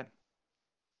 Go ahead.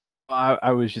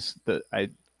 I was just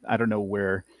I don't know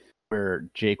where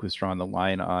Jake was drawing the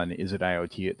line on is it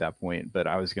IoT at that point, but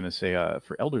I was going to say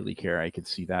for elderly care, I could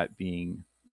see that being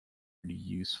pretty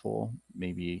useful,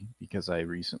 maybe because I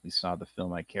recently saw the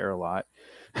film I Care a Lot.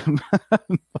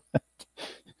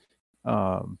 But,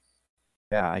 um,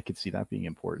 yeah, I could see that being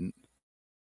important.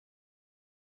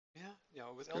 Yeah,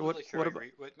 with Okay, what elderly care, I what about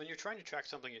agree. When you're trying to track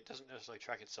something, it doesn't necessarily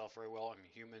track itself very well. I mean,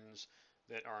 humans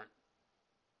that aren't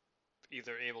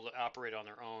either able to operate on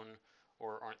their own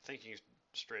or aren't thinking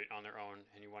straight on their own,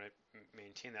 and you want to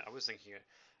maintain that. I was thinking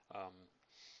um,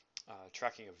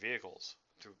 tracking of vehicles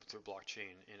through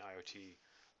blockchain in IoT,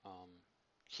 um,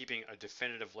 keeping a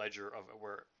definitive ledger of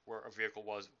where a vehicle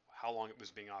was, how long it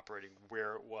was being operating,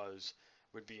 where it was,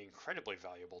 would be incredibly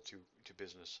valuable to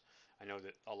business. I know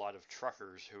that a lot of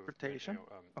truckers who have been, transportation?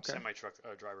 Okay. semi truck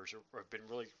drivers have been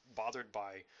really bothered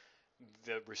by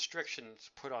the restrictions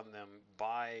put on them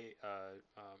by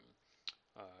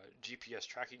GPS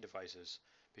tracking devices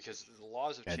because the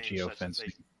laws have Yeah, changed such that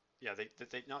geofencing.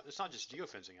 they not it's not just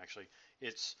geofencing actually,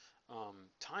 it's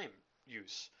time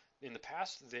use. In the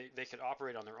past, they could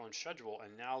operate on their own schedule,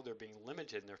 and now they're being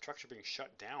limited, and their trucks are being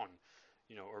shut down,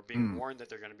 or being Mm, warned that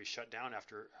they're going to be shut down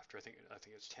after I think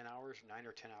it's 10 hours, 9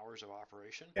 or 10 hours of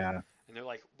operation, yeah, and they're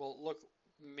like, well, look,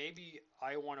 maybe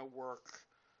I want to work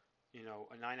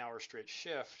a 9 hour straight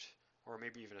shift or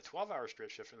maybe even a 12-hour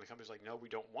straight shift, and the company's like, no, we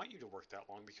don't want you to work that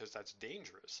long because that's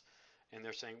dangerous. And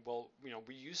they're saying, well,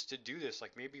 we used to do this,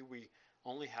 like maybe we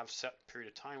only have set period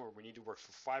of time where we need to work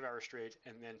for 5 hours straight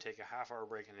and then take a half-hour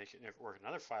break and they work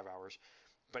another 5 hours,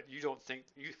 but you don't think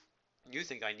you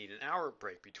think I need an hour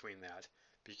break between that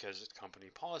because it's company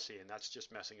policy, and that's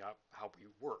just messing up how we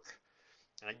work.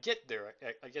 And I get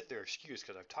their excuse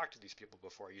because I've talked to these people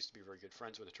before. I used to be very good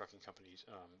friends with the trucking company's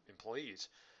employees,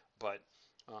 but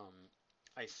um,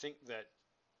 I think that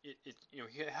you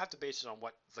have to base it on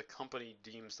what the company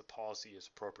deems the policy is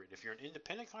appropriate. If you're an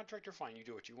independent contractor, fine, you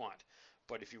do what you want.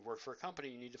 But if you work for a company,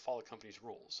 you need to follow the company's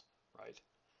rules, right?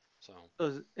 So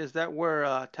So is that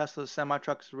where Tesla's semi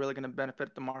trucks is really going to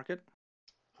benefit the market?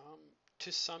 um,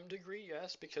 to some degree,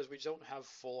 yes, because we don't have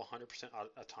full 100%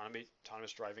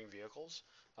 autonomous driving vehicles,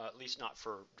 at least not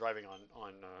for driving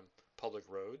on public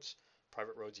roads.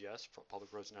 Private roads, yes.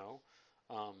 Public roads, no.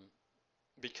 Um,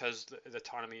 because the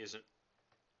autonomy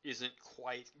isn't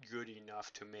quite good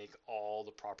enough to make all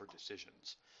the proper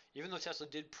decisions. Even though Tesla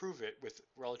did prove it with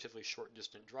relatively short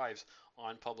distance drives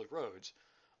on public roads,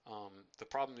 the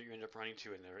problem that you end up running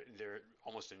into, and they're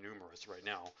almost numerous right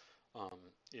now,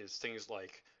 is things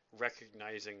like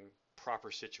recognizing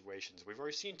proper situations. We've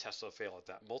already seen Tesla fail at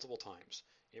that multiple times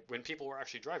when people were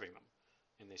actually driving them,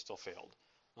 and they still failed.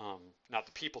 Not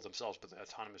the people themselves, but the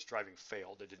autonomous driving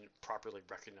failed. It didn't properly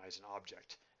recognize an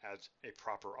object as a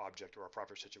proper object or a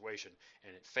proper situation,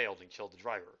 and it failed and killed the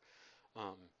driver.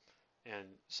 Um, and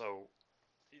so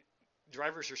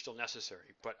drivers are still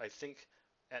necessary, but I think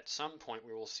at some point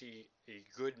we will see a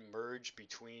good merge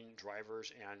between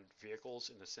drivers and vehicles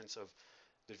in the sense of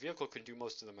the vehicle can do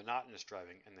most of the monotonous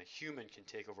driving and the human can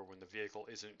take over when the vehicle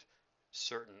isn't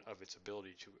certain of its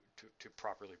ability to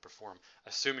properly perform,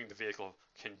 assuming the vehicle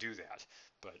can do that.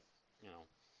 But, you know,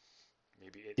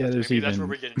 yeah. maybe that's where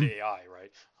we get into AI,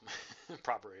 right?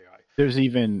 Proper AI. There's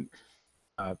even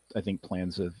I think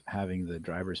plans of having the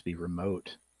drivers be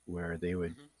remote, where they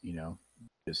would Hmm.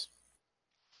 just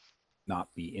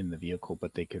not be in the vehicle,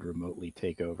 but they could remotely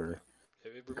take Yeah, over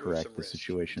it and removes some correct the risk.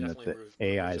 It situation that definitely the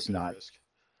AI removes a is bit of not, risk.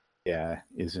 yeah,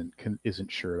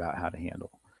 isn't sure about how to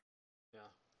handle. Yeah,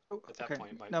 Oh, at that okay.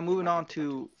 point, Now it might be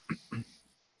productive.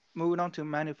 moving on to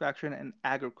manufacturing and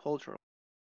agricultural.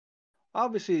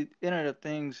 Obviously, Internet of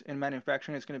Things in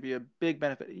manufacturing is going to be a big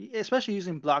benefit, especially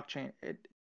using blockchain. It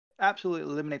absolutely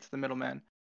eliminates the middleman.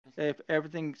 Hmm. If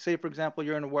everything, say for example,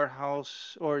 you're in a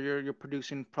warehouse or you're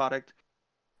producing product,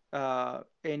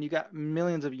 and you got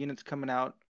millions of units coming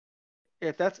out,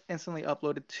 if that's instantly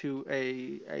uploaded to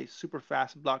a super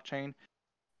fast blockchain,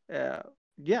 uh,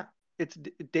 yeah, it's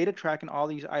data tracking all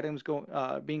these items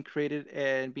being created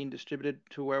and being distributed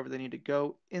to wherever they need to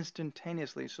go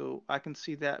instantaneously. So I can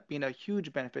see that being a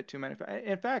huge benefit to manufacturing.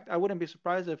 In fact, I wouldn't be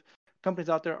surprised if companies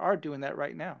out there are doing that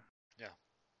right now. Yeah,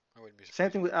 I I wouldn't be Same surprised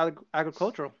thing with either.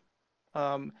 agricultural.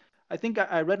 Um, I think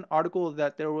I read an article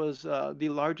that there was the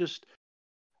largest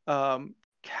um,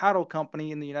 cattle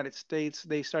company in the United States.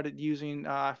 They started using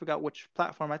I forgot which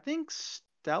platform. I think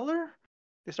Stellar.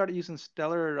 They started using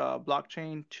Stellar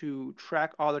blockchain to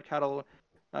track all their cattle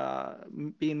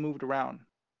being moved around.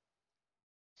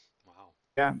 Wow.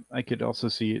 Yeah, I could also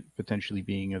see it potentially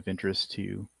being of interest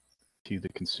to the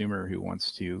consumer who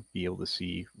wants to be able to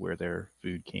see where their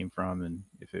food came from and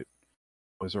if it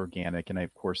was organic. And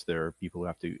of course, there are people who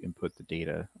have to input the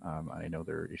data. I know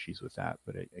there are issues with that,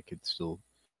 but I could still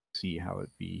see how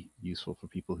it'd be useful for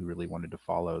people who really wanted to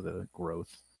follow the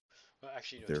growth Well,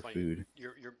 actually, of it's their funny. food.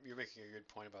 You're making a good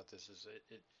point about this. Is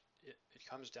it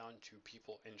comes down to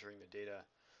people entering the data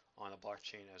on a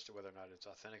blockchain as to whether or not it's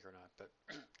authentic or not. But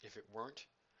if it weren't,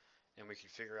 and we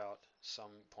could figure out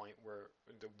some point where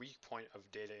the weak point of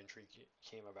data entry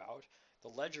came about, the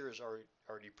ledger is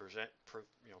already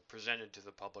presented to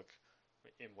the public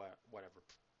in whatever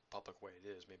public way it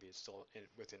is. Maybe it's still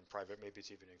within private, maybe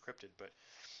it's even encrypted, but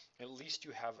at least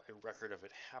you have a record of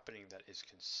it happening that is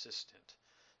consistent.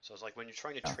 So it's like when you're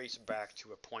trying to Yeah, trace back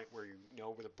to a point where you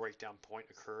know where the breakdown point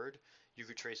occurred, you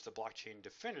could trace the blockchain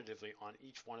definitively on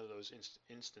each one of those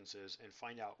instances and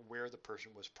find out where the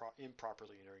person was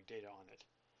improperly entering data on it.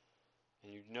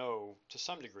 And you know to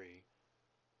some degree,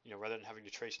 rather than having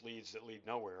to trace leads that lead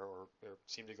nowhere or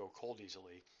seem to go cold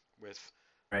easily, with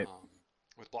right. um,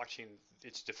 with blockchain,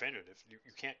 it's definitive. You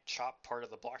can't chop part of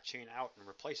the blockchain out and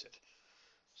replace it.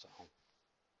 So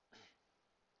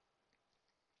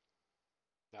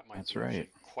that might That's be right. actually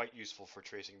quite useful for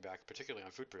tracing back, particularly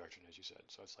on food production, as you said.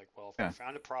 So it's like, well, if we Yeah,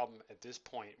 found a problem at this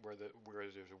point where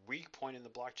there's a weak point in the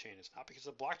blockchain, it's not because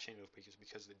the blockchain was weak, it's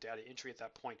because the data entry at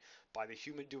that point by the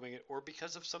human doing it, or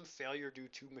because of some failure due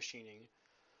to machining.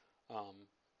 Um,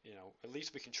 at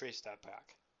least we can trace that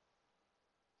back.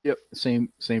 yep. Same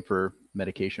for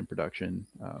medication production,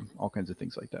 all kinds of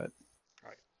things like that.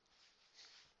 Right.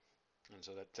 And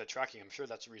so that tracking, I'm sure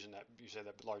that's the reason that you said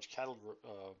that large cattle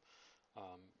um,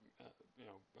 uh,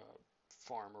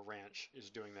 farm or ranch is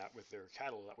doing that with their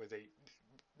cattle. That way they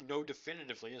know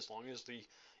definitively, as long as the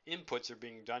inputs are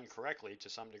being done correctly to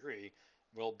some degree,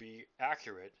 will be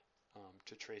accurate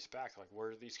to trace back. Like, where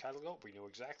did these cattle go? We know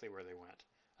exactly where they went,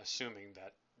 assuming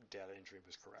that data entry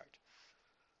was correct.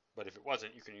 But if it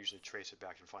wasn't, you can usually trace it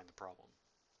back and find the problem.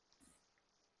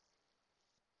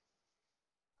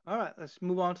 All right, let's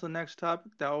move on to the next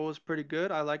topic. That was pretty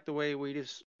good. I like the way we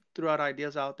just threw out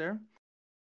ideas out there.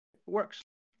 It works.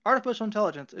 Artificial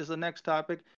intelligence is the next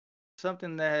topic.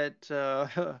 Something that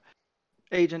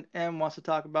Agent M wants to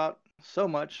talk about so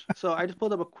much. So I just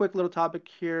pulled up a quick little topic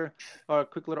here, or a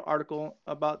quick little article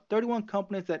about 31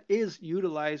 companies that is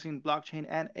utilizing blockchain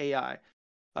and AI.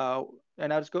 Uh,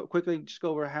 and I'll just go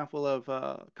over a handful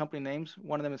of company names.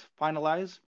 One of them is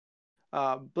Finalize,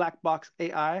 Black Box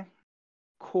AI,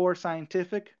 Core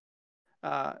Scientific,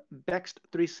 Bext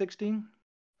 360,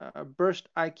 Burst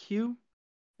IQ,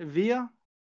 Via,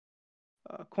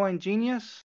 Coin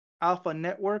Genius, Alpha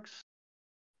Networks,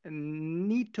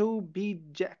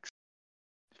 NitoBJX,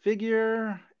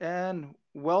 Figure, and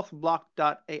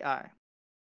WealthBlock.ai.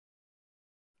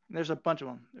 There's a bunch of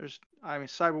them.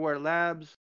 Cyberware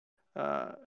Labs,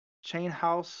 uh, Chain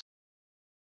House,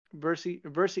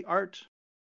 Versi Art,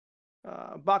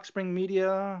 Boxspring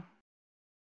Media,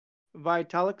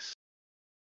 Vitalix,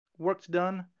 Works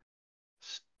Done,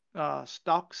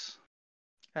 Stocks,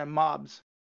 and Mobs.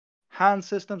 Han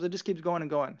Systems. It just keeps going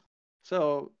and going.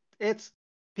 So it's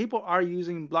people are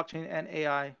using blockchain and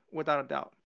AI without a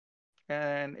doubt,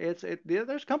 and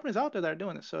there's companies out there that are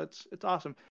doing this. So it's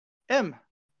awesome. M,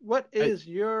 what I, is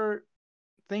your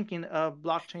thinking of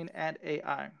blockchain and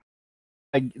AI?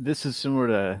 this is similar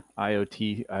to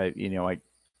IoT. I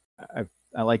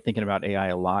I like thinking about AI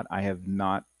a lot. I have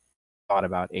not thought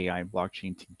about AI and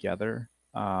blockchain together.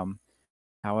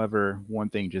 However, one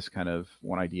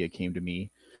idea came to me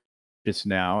just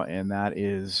now, and that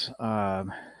is,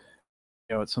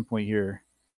 at some point here,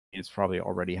 it's probably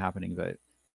already happening, but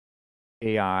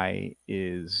AI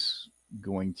is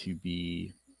going to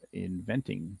be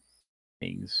inventing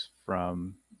things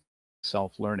from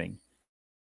self-learning.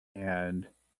 And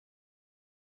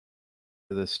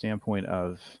to the standpoint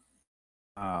of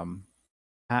um,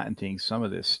 patenting some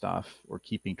of this stuff or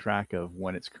keeping track of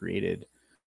when it's created,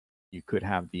 you could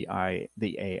have the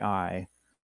AI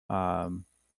um,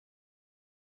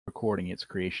 recording its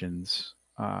creations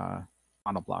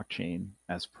on a blockchain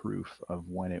as proof of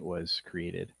when it was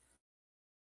created.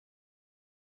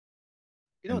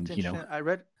 You know what's And interesting?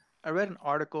 I read an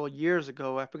article years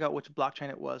ago. I forgot which blockchain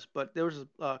it was, but there was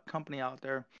a company out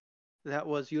there. that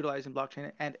was utilizing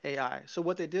blockchain and AI. So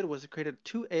what they did was they created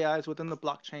two AIs within the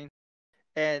blockchain,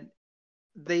 and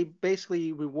they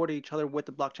basically rewarded each other with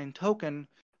the blockchain token.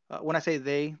 When I say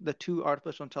they, the two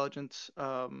artificial intelligence,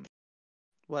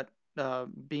 what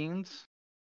beings,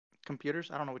 computers,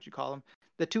 I don't know what you call them.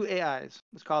 The two AIs,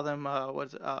 let's call them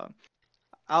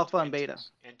Alpha and Beta.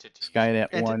 Entities. Skynet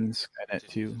Enti- 1, Skynet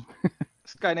 2.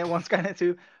 Skynet 1, Skynet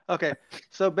 2. Okay,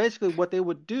 so basically what they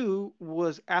would do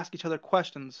was ask each other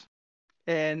questions.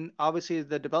 And obviously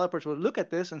the developers would look at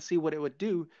this and see what it would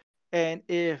do. And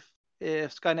if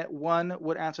Skynet 1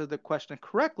 would answer the question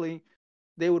correctly,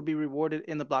 they would be rewarded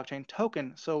in the blockchain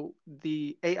token. So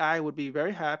the AI would be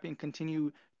very happy and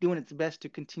continue doing its best to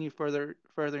continue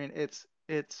furthering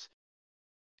its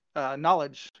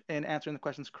knowledge and answering the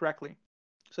questions correctly.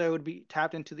 So it would be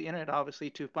tapped into the internet, obviously,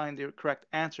 to find the correct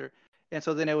answer. And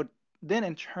so then it would then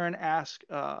in turn ask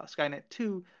Skynet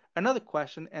 2 another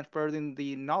question and furthering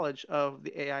the knowledge of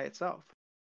the AI itself.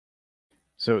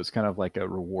 So it's kind of like a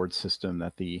reward system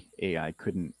that the AI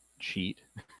couldn't cheat.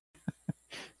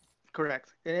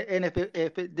 Correct. And if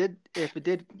it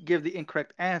did give the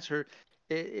incorrect answer,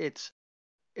 its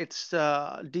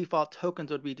default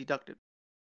tokens would be deducted.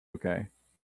 Okay.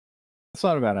 That's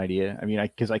not a bad idea. I mean,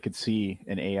 because I could see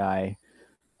an AI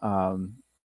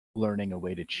learning a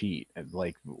way to cheat.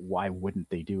 Like, why wouldn't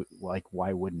they do? Like,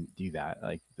 why wouldn't do that?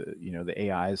 Like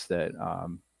the AIs that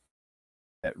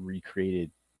recreated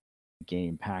the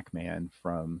game Pac-Man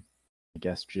from, I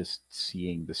guess, just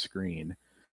seeing the screen,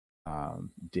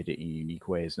 did it in unique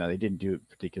ways. Now they didn't do it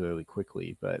particularly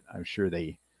quickly, but I'm sure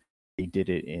they did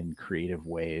it in creative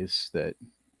ways that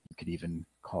you could even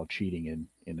call cheating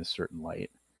in a certain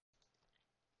light.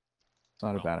 It's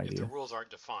not a bad idea. If the rules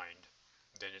aren't defined,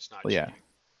 then it's not Well, cheating. yeah.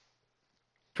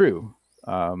 True.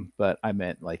 But I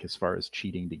meant like as far as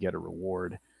cheating to get a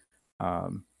reward,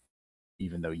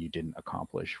 even though you didn't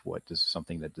accomplish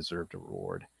something that deserved a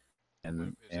reward.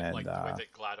 And Is it like the way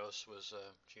that GLaDOS was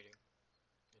cheating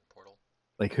in Portal?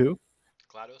 Like who?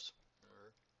 GLaDOS?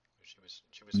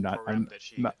 She was programmed that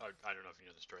she. I don't know if you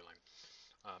know the storyline.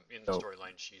 In the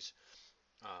storyline, she's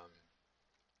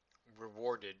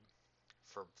rewarded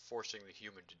for forcing the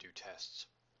human to do tests.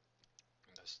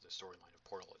 And that's the storyline of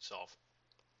Portal itself.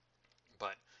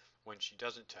 But when she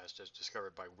doesn't test, as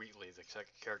discovered by Wheatley, the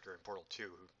second character in Portal 2,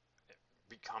 who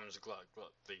becomes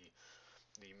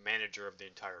the manager of the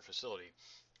entire facility,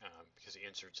 because he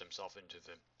inserts himself into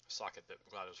the socket that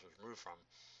GLaDOS was removed from,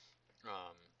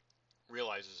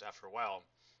 realizes after a while,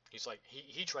 he's like,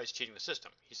 he tries cheating the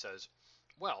system. He says,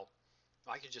 well,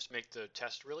 I could just make the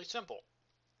test really simple,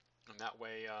 and that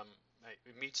way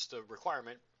it meets the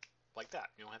requirement like that.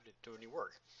 You don't have to do any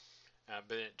work. But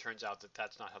then it turns out that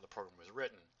that's not how the program was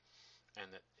written,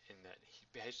 and that he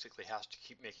basically has to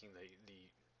keep making the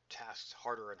tasks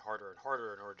harder and harder and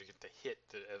harder in order to get the hit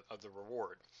of the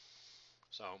reward.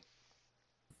 So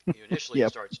he initially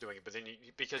starts doing it, but then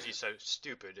because he's so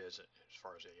stupid as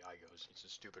far as AI goes, he's a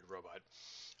stupid robot.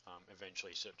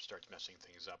 Eventually starts messing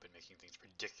things up and making things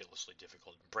ridiculously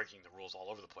difficult and breaking the rules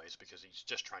all over the place because he's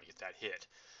just trying to get that hit.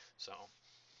 So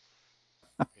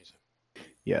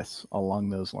yes, along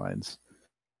those lines.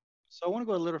 So I want to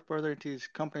go a little further into these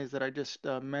companies that I just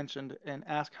mentioned and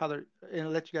ask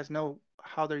and let you guys know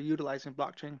how they're utilizing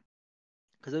blockchain,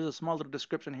 because there's a small little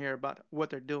description here about what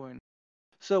they're doing.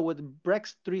 So with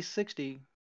Brex 360,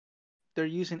 they're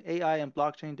using AI and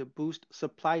blockchain to boost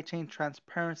supply chain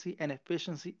transparency and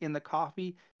efficiency in the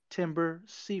coffee, timber,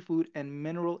 seafood, and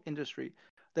mineral industry.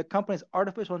 The company's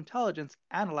artificial intelligence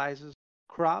analyzes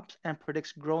crops and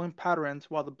predicts growing patterns,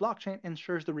 while the blockchain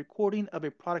ensures the recording of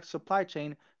a product supply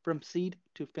chain from seed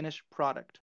to finished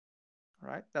product.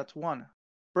 All right, that's one.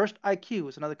 Burst IQ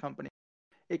is another company.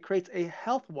 It creates a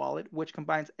health wallet which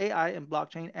combines AI and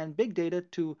blockchain and big data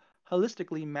to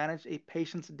holistically manage a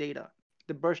patient's data.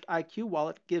 The Burst IQ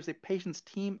wallet gives a patient's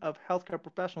team of healthcare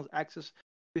professionals access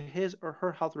to his or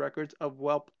her health records of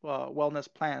wellness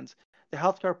plans. The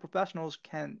healthcare professionals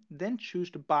can then choose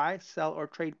to buy, sell, or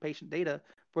trade patient data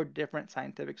for different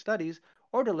scientific studies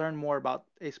or to learn more about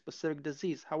a specific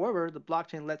disease. However, the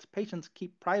blockchain lets patients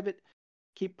keep private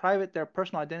their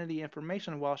personal identity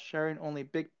information while sharing only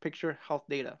big picture health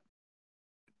data.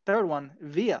 Third one,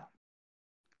 VIA.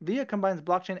 VIA combines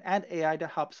blockchain and AI to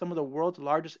help some of the world's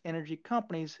largest energy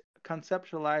companies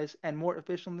conceptualize and more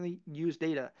efficiently use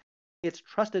data. Its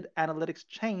trusted analytics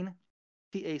chain,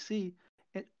 TAC,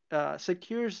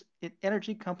 secures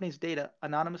energy companies' data,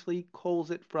 anonymously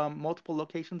culls it from multiple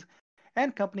locations,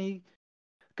 and companies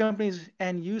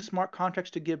and use smart contracts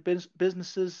to give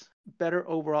businesses better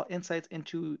overall insights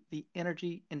into the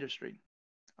energy industry.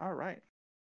 All right.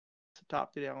 That's the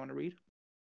top today I want to read.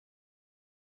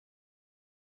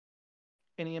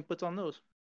 Any inputs on those?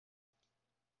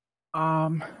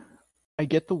 Um, I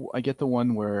get the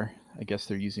one where I guess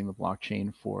they're using the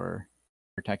blockchain for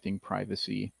protecting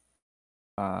privacy.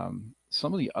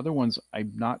 Some of the other ones,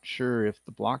 I'm not sure if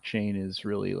the blockchain is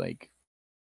really like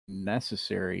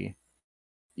necessary.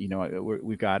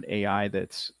 We've got AI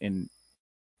that's in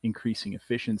increasing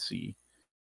efficiency,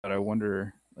 but I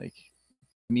wonder, like,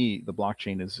 to me, the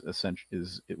blockchain is essential.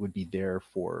 It would be there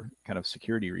for kind of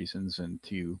security reasons and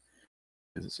to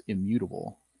is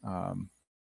immutable.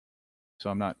 So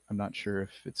I'm not sure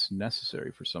if it's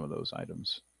necessary for some of those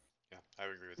items. Yeah, I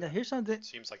would agree with Now, that. here's something It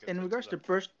seems like in it's regards to that.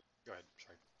 Burst. Go ahead.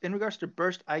 Sorry. In regards to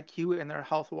Burst IQ and their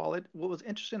health wallet, what was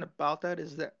interesting about that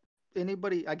is that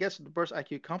anybody, I guess, the Burst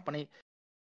IQ company,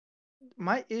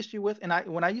 my issue with, and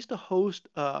when I used to host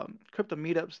crypto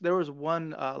meetups, there was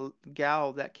one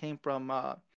gal that came from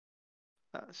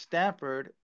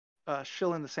Stanford,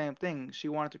 shilling the same thing. She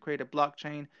wanted to create a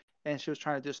blockchain, and she was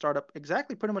trying to do a startup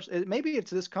exactly, pretty much. Maybe it's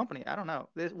this company. I don't know.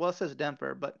 Well, it says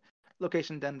Denver, but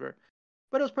location Denver.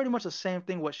 But it was pretty much the same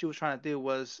thing. What she was trying to do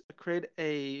was create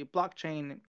a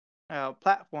blockchain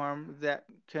platform that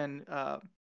can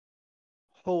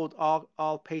hold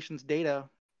all patients' data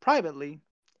privately,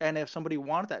 and if somebody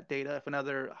wanted that data, if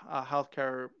another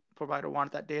healthcare provider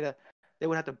wanted that data, they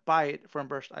would have to buy it from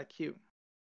Burst IQ.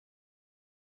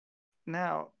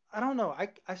 Now, I don't know.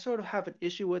 I sort of have an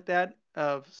issue with that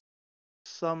of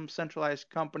some centralized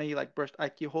company like Burst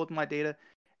IQ holding my data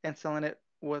and selling it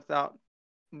without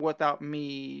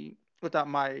me without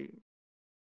my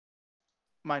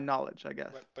knowledge, I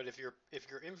guess. But if your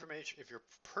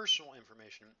personal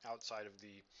information outside of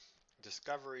the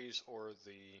discoveries or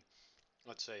the,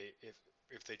 let's say,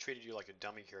 if they treated you like a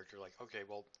dummy character, like, okay,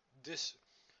 well, this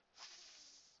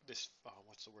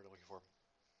what's the word I'm looking for?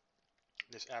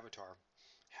 This avatar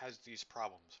has these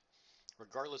problems,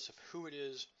 regardless of who it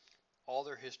is, all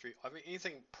their history. I mean,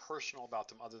 anything personal about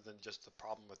them other than just the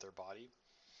problem with their body,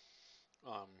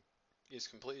 um, is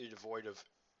completely devoid of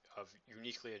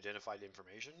uniquely identified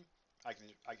information. I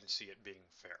can see it being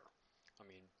fair. I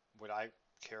mean, would I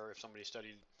care if somebody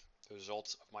studied the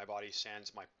results of my body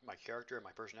sans my character and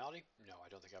my personality? No, I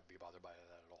don't think I'd be bothered by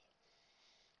that at all.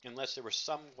 Unless there was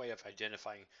some way of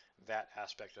identifying that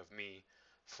aspect of me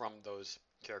from those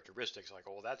characteristics, like,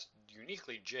 oh, that's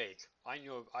uniquely Jake. I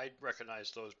know I'd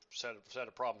recognize those set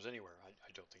of problems anywhere.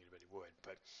 I don't think anybody would,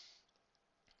 but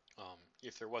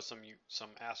if there was some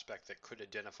aspect that could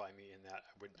identify me in that,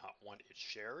 I would not want it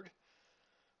shared.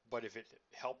 But if it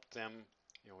helped them,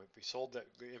 if we sold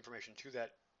the information to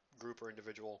that group or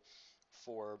individual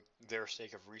for their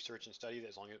sake of research and study,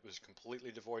 as long as it was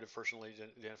completely devoid of personally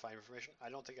identifying information, I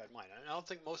don't think I'd mind. And I don't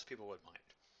think most people would mind,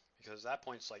 because at that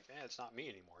point it's like, it's not me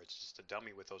anymore. It's just a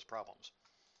dummy with those problems.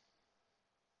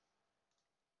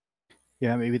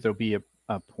 Yeah, maybe there'll be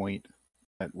a point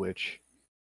at which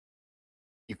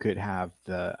you could have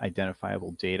the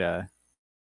identifiable data,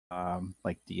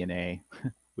 like DNA,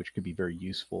 which could be very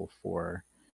useful for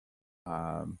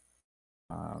um,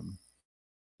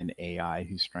 an AI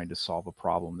who's trying to solve a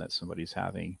problem that somebody's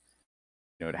having.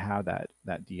 To have that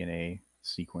DNA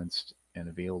sequenced and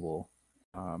available,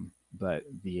 but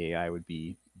the AI would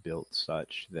be built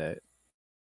such that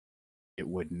it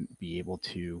wouldn't be able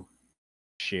to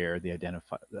share the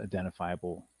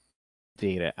identifiable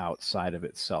data outside of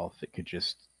itself. It could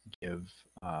just give,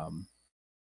 I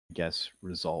guess,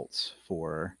 results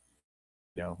for,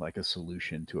 like a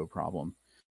solution to a problem.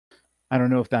 I don't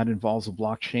know if that involves a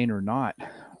blockchain or not.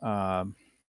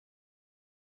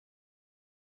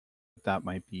 That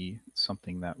might be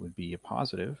something that would be a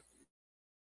positive.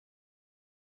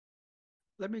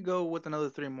 Let me go with another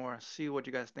three more. See what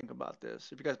you guys think about this,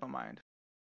 if you guys don't mind.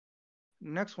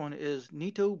 Next one is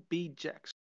Nito BJEX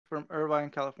from Irvine,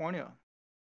 California.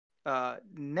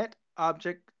 Net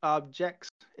Objects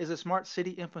is a smart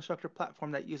city infrastructure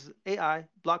platform that uses AI,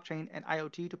 blockchain, and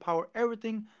IoT to power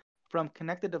everything from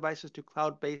connected devices to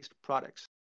cloud-based products.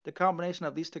 The combination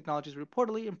of these technologies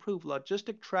reportedly improve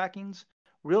logistic trackings,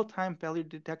 real-time failure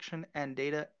detection, and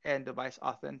data and device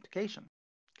authentication.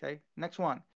 Okay, next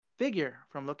one. Figure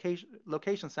from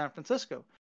location San Francisco.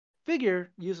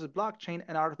 Figure uses blockchain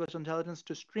and artificial intelligence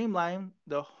to streamline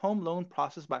the home loan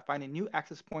process by finding new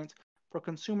access points for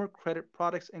consumer credit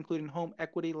products, including home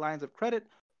equity lines of credit,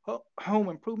 home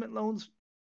improvement loans,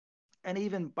 and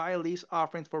even buy lease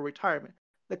offerings for retirement.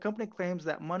 The company claims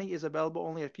that money is available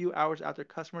only a few hours after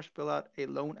customers fill out a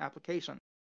loan application.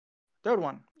 Third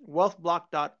one,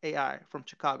 wealthblock.ai from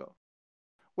Chicago.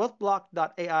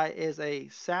 Wealthblock.ai is a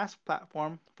SaaS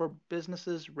platform for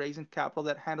businesses raising capital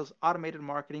that handles automated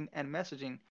marketing and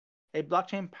messaging. A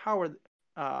blockchain powers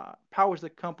the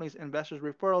company's investors'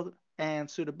 referral and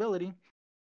suitability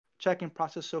checking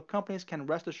process so companies can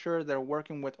rest assured they're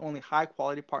working with only high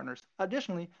quality partners.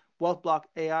 Additionally, WealthBlock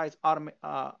AI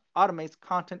automates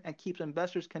content and keeps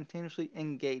investors continuously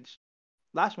engaged.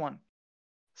 Last one,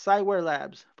 Cyware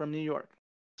Labs from New York.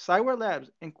 Cyware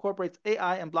Labs incorporates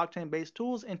AI and blockchain-based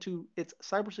tools into its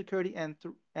cybersecurity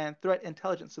and threat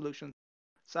intelligence solutions.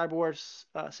 Cyberware's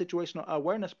situational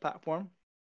awareness platform,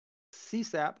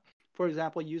 CSAP, for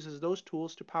example, uses those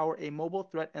tools to power a mobile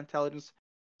threat intelligence,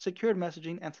 secured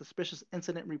messaging, and suspicious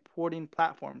incident reporting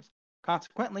platforms.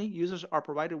 Consequently, users are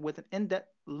provided with an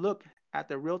in-depth look at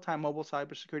the real-time mobile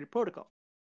cybersecurity protocol.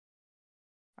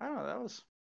 I don't know.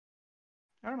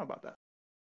 I don't know about that.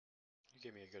 You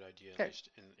gave me a good idea, at Okay. least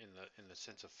in the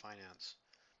sense of finance.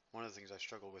 One of the things I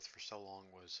struggled with for so long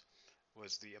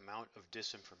was the amount of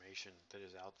disinformation that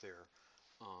is out there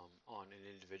on an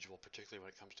individual, particularly when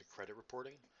it comes to credit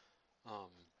reporting.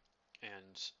 Um,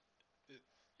 and it,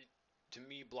 to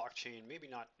me, blockchain, maybe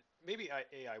not, maybe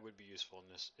AI would be useful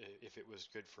in this if it was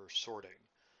good for sorting.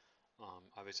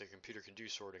 Obviously, a computer can do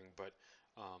sorting, but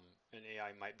an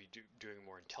AI might be doing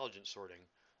more intelligent sorting.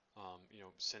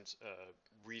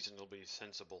 Reasonably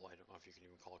sensible. I don't know if you can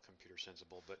even call a computer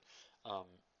sensible, but um,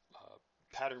 uh,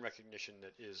 pattern recognition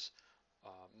that is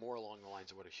more along the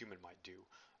lines of what a human might do,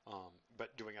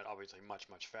 but doing it obviously much,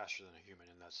 much faster than a human,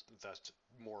 and that's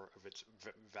more of its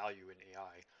value in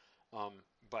AI.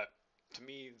 But to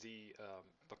me, the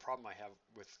problem I have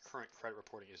with current credit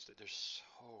reporting is that there's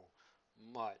so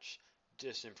much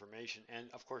disinformation, and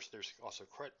of course there's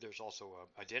also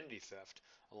identity theft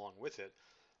along with it.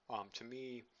 To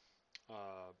me,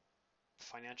 uh,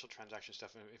 financial transaction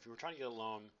stuff. If you were trying to get a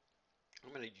loan,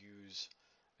 I'm going to use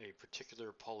a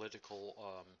particular political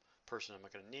person. I'm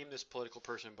not going to name this political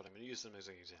person, but I'm going to use them as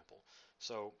an example.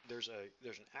 So there's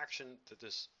an action that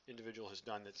this individual has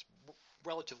done that's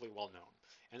relatively well known,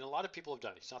 and a lot of people have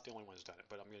done it. He's not the only one who's done it,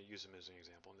 but I'm going to use him as an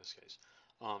example in this case.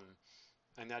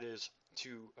 And that is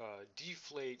to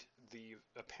deflate the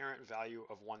apparent value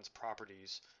of one's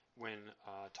properties when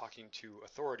talking to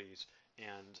authorities,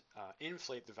 and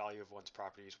inflate the value of one's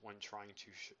properties when trying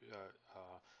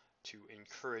to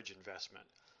encourage investment.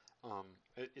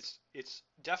 It's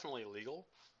definitely illegal,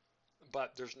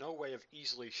 but there's no way of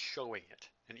easily showing it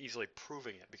and easily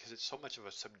proving it because it's so much of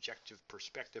a subjective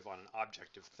perspective on an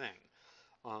objective thing.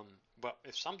 But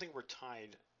if something were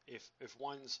tied, if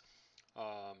one's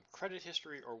credit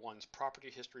history or one's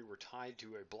property history were tied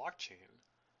to a blockchain,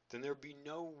 then there'd be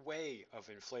no way of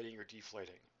inflating or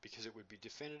deflating because it would be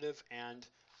definitive and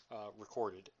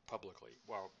recorded publicly.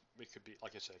 Well, it could be,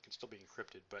 like I said, it could still be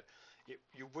encrypted, but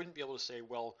you wouldn't be able to say,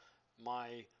 well,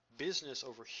 my business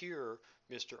over here,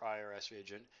 Mr. IRS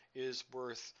agent, is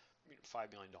worth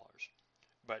 $5 million.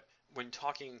 But when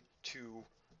talking to,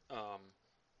 um,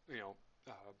 you know,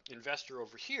 investor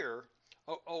over here,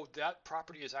 oh, that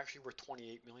property is actually worth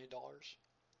 $28 million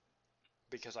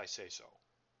because I say so.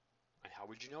 And how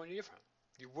would you know any different?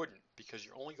 You wouldn't, because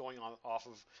you're only going off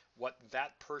of what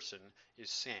that person is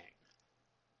saying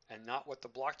and not what the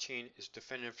blockchain is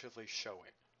definitively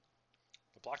showing.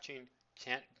 The blockchain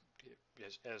can't,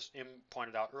 as Im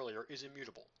pointed out earlier, is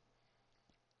immutable.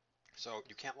 So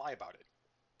you can't lie about it.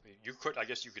 You could, I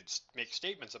guess you could make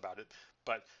statements about it,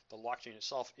 but the blockchain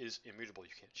itself is immutable. You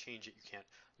can't change it.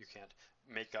 You can't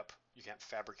make up. You can't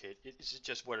fabricate. It's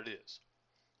just what it is.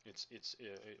 It's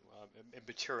a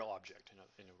material object,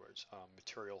 in other words,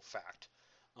 material fact.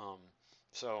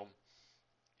 So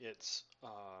it's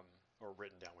or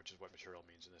written down, which is what material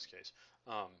means in this case.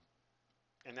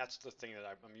 And that's the thing that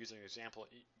I'm using an example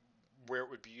where it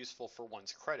would be useful for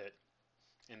one's credit.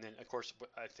 And then, of course,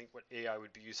 I think what AI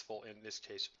would be useful in this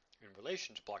case in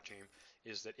relation to blockchain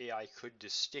is that AI could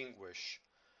distinguish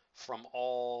from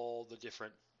all the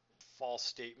different false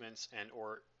statements and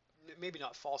or maybe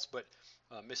not false but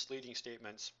misleading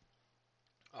statements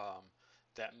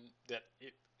that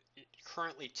it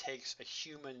currently takes a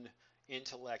human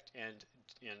intellect and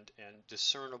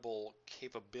discernible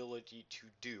capability to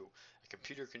do. A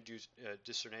computer can do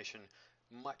discernation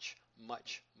much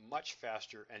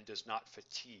faster and does not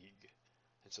fatigue.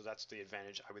 And so that's the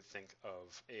advantage I would think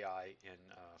of AI in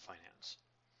finance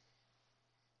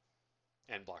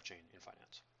and blockchain in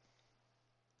finance.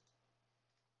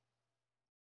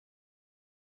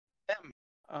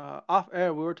 Off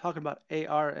air, we were talking about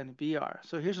AR and VR.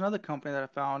 So here's another company that I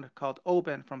found called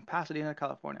Oben from Pasadena,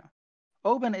 California.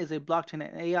 Oben is a blockchain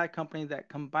and AI company that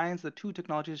combines the two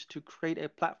technologies to create a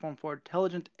platform for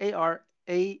intelligent AR,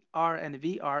 and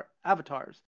VR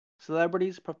avatars.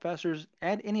 Celebrities, professors,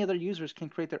 and any other users can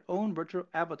create their own virtual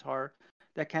avatar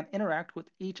that can interact with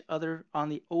each other on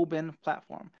the Oben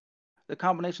platform. The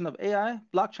combination of AI,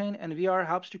 blockchain, and VR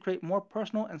helps to create more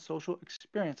personal and social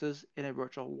experiences in a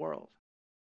virtual world.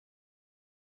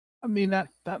 I mean that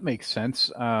makes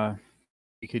sense.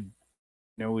 You could,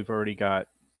 we've already got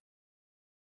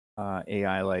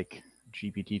AI like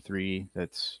GPT-3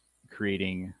 that's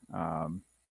creating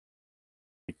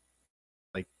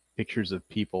like pictures of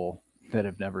people that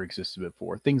have never existed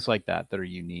before, things like that are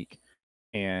unique,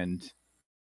 and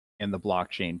the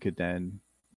blockchain could then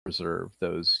preserve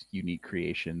those unique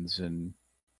creations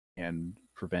and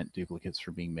prevent duplicates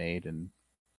from being made and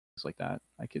things like that.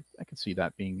 I could see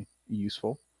that being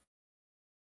useful.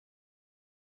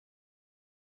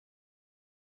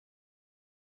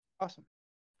 Awesome.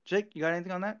 Jake, you got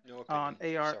anything on that? No On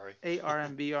opinion. Sorry. AR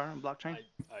and VR and blockchain?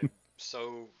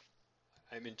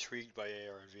 I'm intrigued by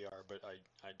AR and VR, but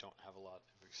I don't have a lot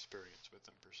of experience with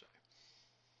them per se.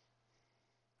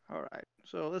 All right.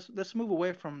 So let's move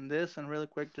away from this and really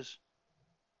quick, just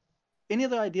any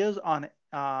other ideas on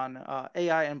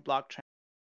AI and blockchain?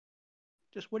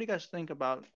 Just what do you guys think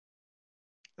about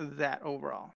that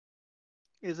overall?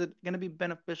 Is it going to be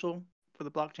beneficial for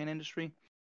the blockchain industry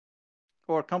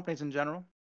or companies in general?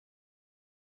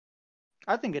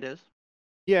 I think it is.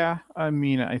 Yeah, I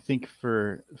mean, I think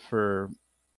for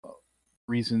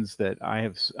reasons that I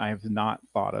have not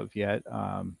thought of yet,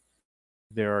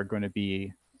 there are going to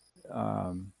be,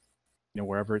 um,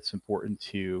 wherever it's important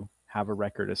to have a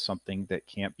record of something that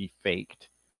can't be faked.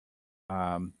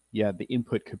 Yeah, the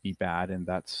input could be bad, and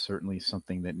that's certainly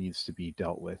something that needs to be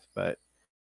dealt with. But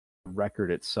the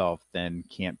record itself then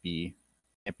can't be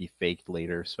faked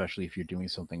later, especially if you're doing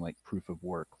something like proof of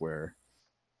work, where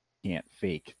you can't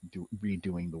fake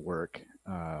redoing the work.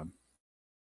 It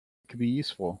could be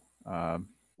useful.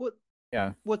 What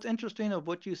Yeah, What's interesting of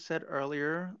what you said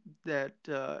earlier that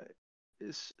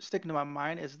is sticking to my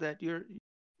mind is that you're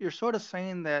sort of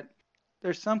saying that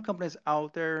there's some companies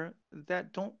out there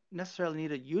that don't necessarily need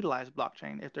to utilize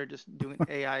blockchain if they're just doing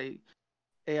AI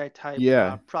type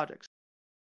yeah, projects.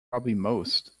 probably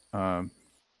most.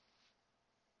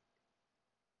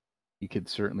 You could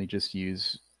certainly just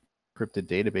use encrypted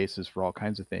databases for all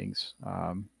kinds of things.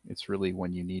 It's really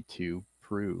when you need to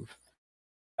prove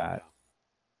that Yeah.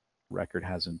 record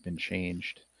hasn't been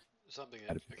changed Something that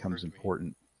that it becomes occurred to me,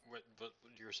 important. what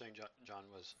you were saying, John,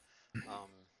 was um,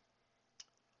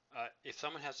 if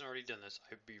someone hasn't already done this,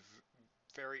 I'd be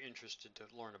very interested to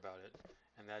learn about it.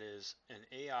 And that is an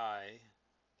AI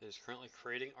that is currently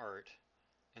creating art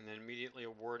and then immediately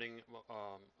awarding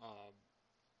uh,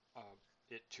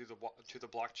 it to the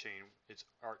blockchain, its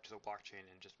art to the blockchain,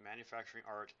 and just manufacturing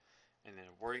art, and then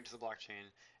awarding to the blockchain,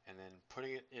 and then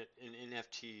putting it in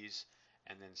NFTs,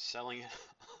 and then selling it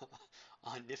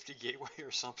on Nifty Gateway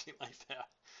or something like that.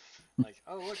 Like,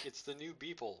 oh look, it's the new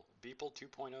Beeple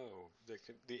 2.0,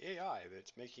 the AI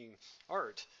that's making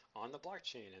art on the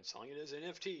blockchain and selling it as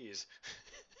NFTs.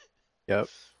 Yep,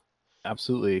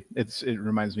 absolutely. It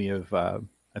reminds me of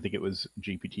I think it was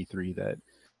GPT-3 that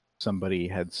somebody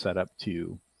had set up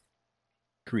to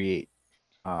create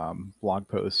blog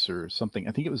posts or something.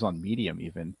 I think it was on Medium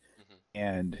even,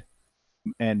 Mm-hmm.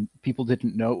 and people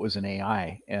didn't know it was an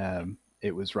AI.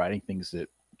 It was writing things that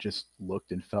just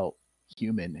looked and felt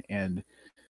human, and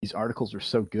these articles were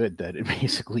so good that it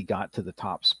basically got to the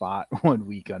top spot one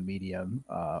week on Medium,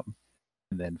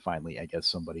 and then finally, I guess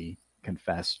somebody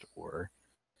confessed or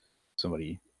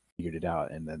somebody figured it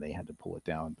out, and then they had to pull it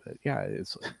down. But yeah,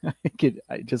 it's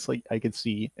I could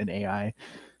see an AI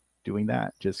doing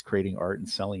that, just creating art and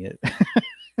selling it.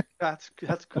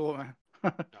 That's cool, man.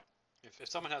 No. If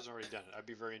someone hasn't already done it, I'd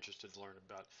be very interested to learn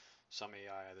about some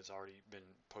AI that's already been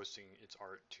posting its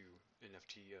art to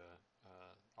NFT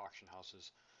auction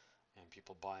houses and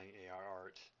people buying AI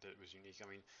art that was unique. I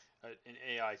mean, an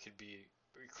AI could be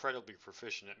incredibly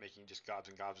proficient at making just gobs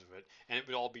and gobs of it, and it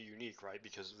would all be unique, right?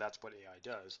 Because that's what AI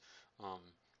does. Um,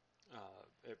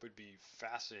 it would be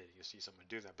fascinating to see someone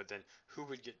do that, but then who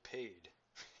would get paid?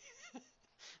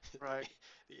 Right,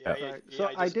 the Yeah. AI, right. the So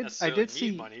AI I doesn't did I necessarily did need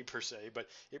see money per se, but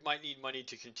it might need money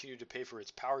to continue to pay for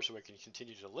its power so it can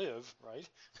continue to live, right?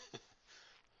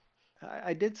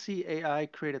 I did see AI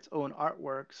create its own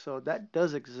artwork, so that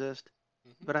does exist,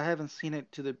 Hmm. but I haven't seen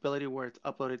it to the ability where it's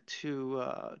uploaded to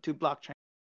blockchain.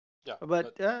 Yeah,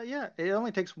 But but yeah, it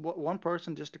only takes one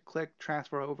person just to click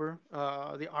transfer over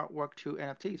the artwork to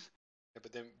NFTs. yeah,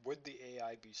 but then would the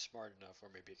AI be smart enough, or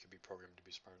maybe it could be programmed to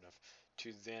be smart enough,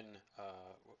 to then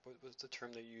what was the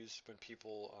term they used when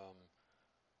people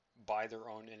buy their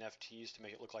own NFTs to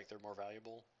make it look like they're more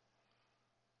valuable?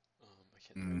 I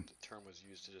can't think of Mm. what the term was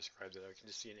used to describe that. I can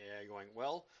just see an AI going,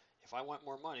 well, if I want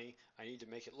more money, I need to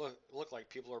make it look like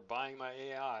people are buying my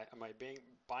AI,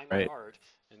 buying my Right. art,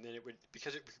 and then it would,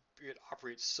 because it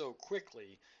operates so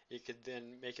quickly, it could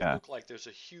then make it Yeah. look like there's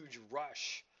a huge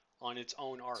rush on its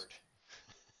own art.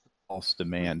 False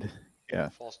demand. Yeah, Yeah.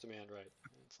 false demand, right?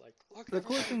 It's like, look, The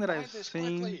coolest everybody thing that buy I've this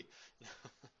seen, quickly.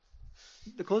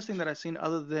 the coolest thing that I've seen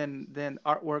other than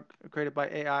artwork created by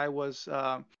AI was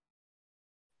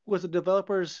the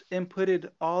developers inputted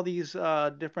all these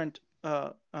different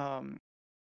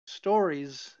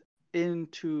stories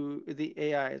into the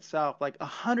AI itself, like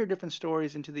 100 different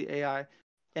stories into the AI,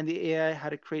 and the AI had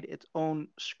to create its own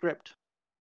script,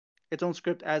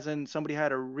 as in somebody had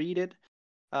to read it,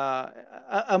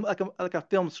 like a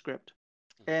film script,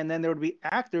 Mhm. and then there would be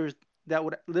actors that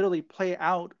would literally play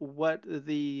out what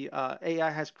the AI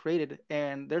has created,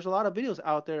 and there's a lot of videos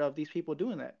out there of these people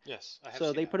doing that. Yes, I have So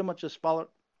seen they that. pretty much just follow,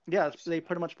 yeah, I've seen they that.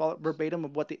 pretty much follow verbatim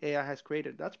of what the AI has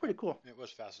created. That's Yep. pretty cool. It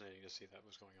was fascinating to see that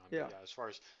was going on. But Yeah. yeah, as far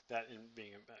as that in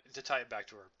being, to tie it back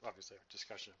to our, obviously our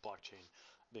discussion of blockchain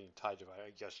being tied to it, I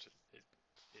guess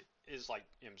it is like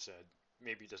Im said,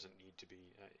 maybe it doesn't need to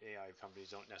be. AI companies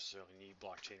don't necessarily need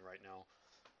blockchain right now,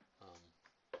 um,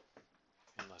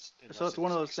 So unless it's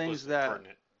one of it's those things explicitly that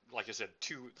pertinent. Like I said,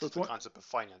 so to it's the one concept of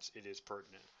finance, it is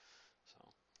pertinent. So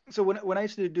so when I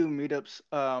used to do meetups,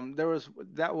 there was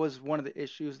that was one of the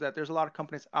issues, that there's a lot of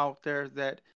companies out there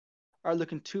that are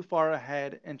looking too far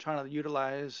ahead and trying to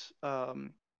utilize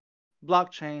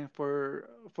blockchain for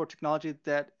technology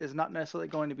that is not necessarily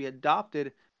going to be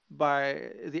adopted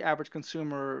by the average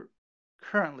consumer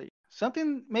currently.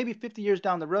 Something maybe 50 years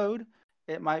down the road,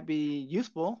 it might be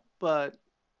useful, but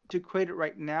to create it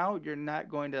right now, you're not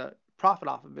going to profit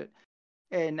off of it.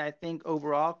 And I think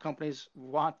overall, companies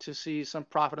want to see some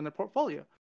profit in their portfolio.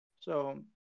 So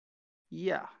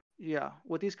yeah, yeah.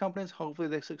 With these companies, hopefully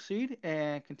they succeed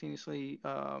and continuously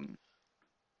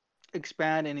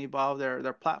expand and evolve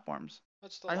their platforms.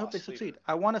 that's the I hope they lost leader. succeed.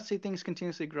 I want to see things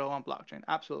continuously grow on blockchain.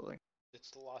 Absolutely.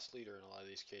 It's the lost leader in a lot of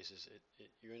these cases.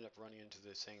 You end up running into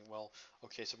this saying, well,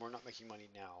 okay, so we're not making money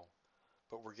now,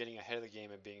 but we're getting ahead of the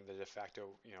game and being the de facto.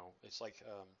 It's like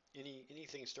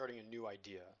anything starting a new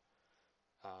idea.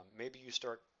 Maybe you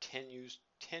start 10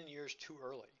 years too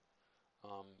early. I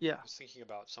Yeah. was thinking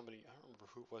about somebody, I don't remember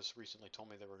who it was, recently told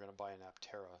me they were going to buy an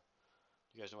Aptera.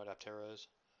 You guys know what Aptera is?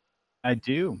 I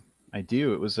do. I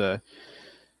do. It was a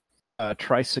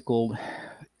tricycled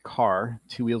car,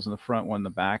 two wheels in the front, one in the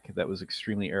back, that was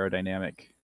extremely aerodynamic.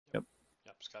 Yep. Yep.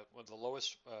 Yep. It's got one of the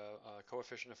lowest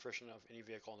coefficient of friction of any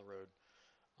vehicle on the road,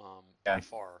 by Yeah.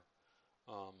 far.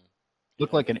 Um,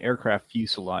 Looked and like an aircraft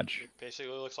fuselage. it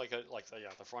basically looks like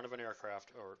the front of an aircraft,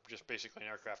 or just basically an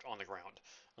aircraft on the ground.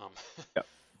 Um, Yep.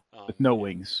 With no and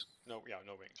wings. no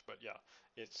wings, but yeah,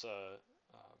 it's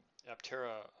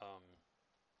Aptera.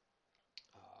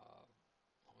 Uh,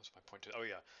 what was my point? Oh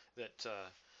yeah, that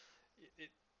it,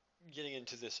 getting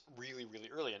into this really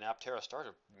early, and Aptera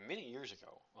started many years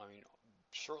ago. I mean,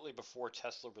 shortly before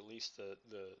Tesla released the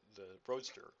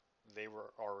Roadster, they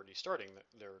were already starting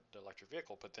their electric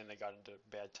vehicle, but then they got into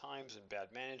bad times and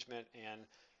bad management, and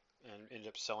ended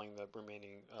up selling the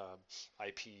remaining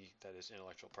IP, that is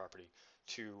intellectual property,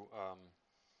 to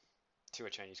to a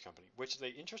Chinese company, which they,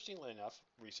 interestingly enough,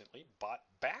 recently bought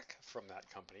back from that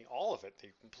company. All of it. They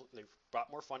completely brought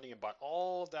more funding and bought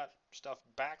all of that stuff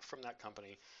back from that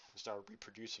company and started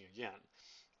reproducing again.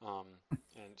 Um,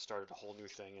 and started a whole new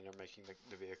thing, and they're making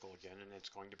the vehicle again, and it's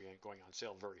going to be going on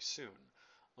sale very soon.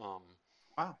 Um,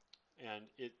 Wow. and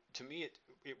to me,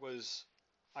 it was,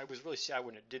 I was really sad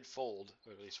when it did fold,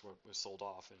 or at least when it was sold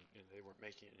off, and they weren't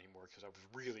making it anymore, because I was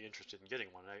really interested in getting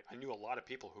one. I knew a lot of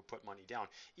people who put money down,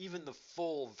 even the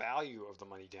full value of the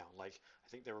money down. Like, I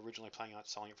think they were originally planning on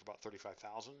selling it for about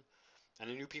 35,000, and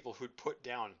I knew people who'd put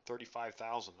down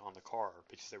 35,000 on the car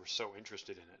because they were so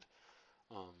interested in it.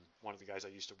 One of the guys I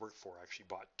used to work for actually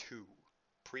bought two,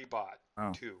 pre-bought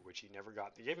Oh. two, which he never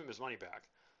got. They gave him his money back,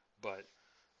 but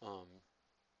um,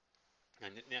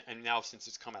 and now since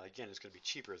it's come out again, it's going to be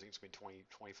cheaper. I think it's going to be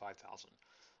 25,000.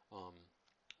 Um,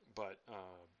 but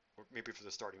maybe for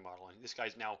the starting model. And this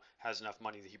guy's now has enough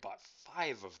money that he bought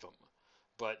five of them.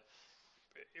 But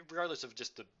regardless of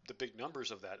just the big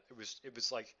numbers of that, it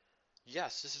was like,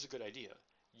 yes, this is a good idea.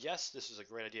 Yes, this is a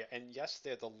great idea. And yes,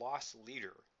 they're the lost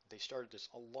leader. They started this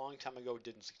a long time ago,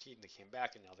 didn't succeed, and they came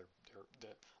back, and now they're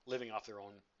living off their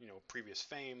own previous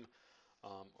fame,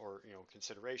 or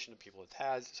consideration that people have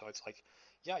had. So it's like,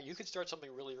 yeah, you could start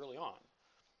something really early on,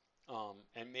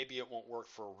 and maybe it won't work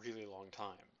for a really long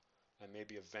time, and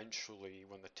maybe eventually,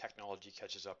 when the technology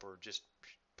catches up, or just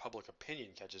public opinion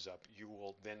catches up, you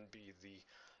will then be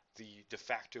the de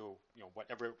facto, what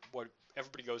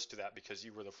everybody goes to that because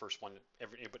you were the first one that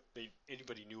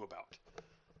anybody knew about.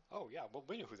 Oh yeah, well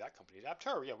we know who that company is.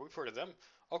 Aptera, yeah, we've heard of them.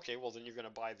 Okay, well then you're going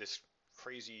to buy this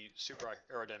crazy super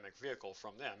aerodynamic vehicle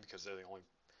from them because they're the only,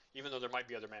 even though there might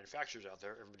be other manufacturers out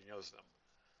there, everybody knows them.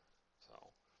 So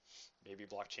maybe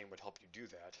blockchain would help you do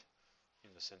that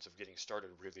in the sense of getting started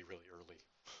really, really early.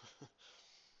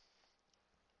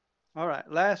 All right,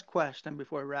 last question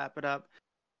before we wrap it up.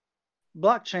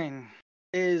 Blockchain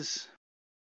is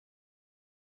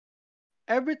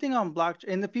everything on blockchain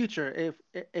in the future.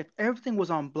 If everything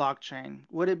was on blockchain,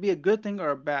 would it be a good thing or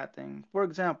a bad thing? For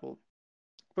example,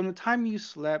 from the time you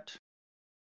slept,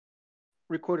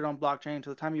 recorded on blockchain, to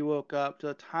the time you woke up, to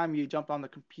the time you jumped on the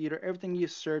computer, everything you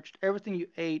searched, everything you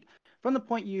ate, from the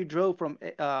point you drove from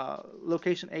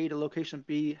location A to location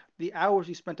B, the hours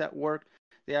you spent at work,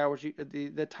 the hours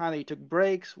the time that you took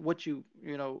breaks, what you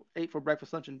ate for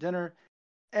breakfast, lunch, and dinner,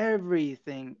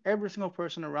 everything, every single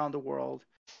person around the world,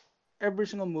 every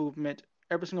single movement,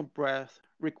 every single breath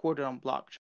recorded on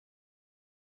blockchain.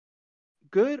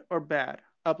 Good or bad?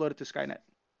 Uploaded to Skynet.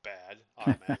 Bad,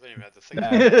 automatically. I didn't even have to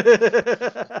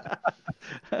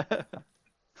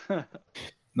think.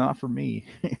 Not for me.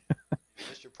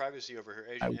 Mr. Privacy over here,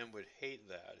 Agent M would hate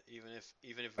that, even if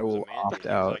it I was a will mandate. opt He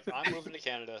was out. like, I'm moving to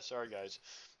Canada. Sorry, guys.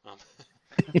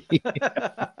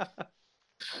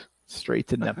 Straight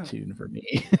to Neptune for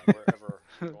me. Wherever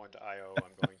I'm going to IO,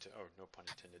 I'm going to. Oh, no pun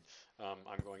intended.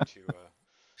 I'm going to.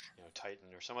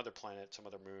 Titan or some other planet, some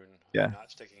other moon. Yeah. I'm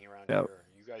not sticking around Yep. here.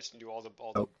 You guys can do all the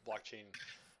Nope. blockchain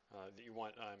that you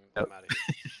want. I'm Yep. out of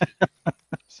here.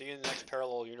 See you in the next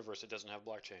parallel universe that doesn't have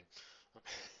blockchain.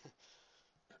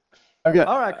 Okay.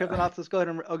 All right, Cryptonauts, let's go ahead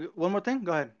and one more thing.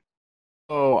 Go ahead.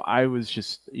 Oh, I was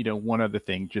just, one other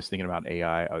thing, just thinking about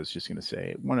AI, I was just going to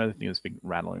say, one other thing that's been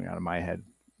rattling out of my head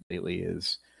lately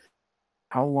is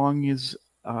how long is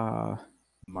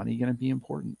money going to be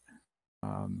important?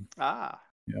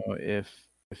 If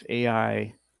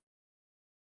AI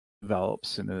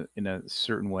develops in a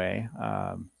certain way,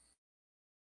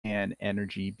 and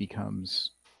energy becomes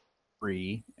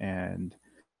free, and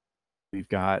we've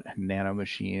got nano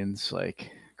machines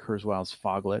like Kurzweil's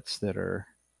foglets that are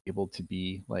able to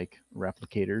be like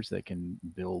replicators that can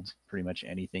build pretty much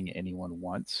anything anyone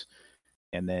wants,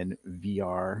 and then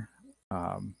VR,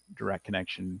 direct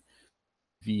connection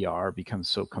VR becomes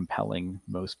so compelling,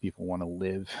 most people want to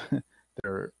live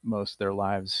most of their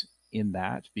lives in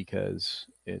that because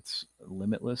it's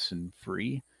limitless and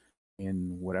free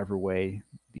in whatever way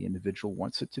the individual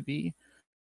wants it to be.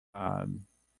 I'm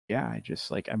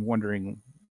wondering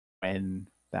when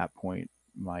that point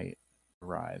might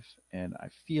arrive, and I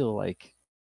feel like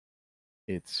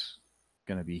it's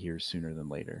going to be here sooner than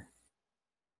later.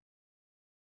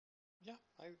 Yeah,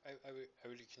 I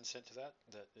would consent to that.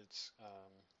 That it's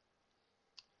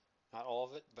not all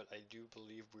of it, but I do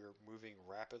believe we're moving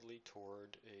rapidly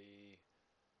toward a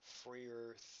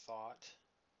freer thought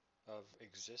of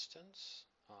existence.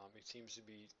 It seems to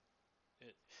be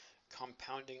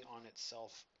compounding on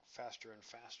itself faster and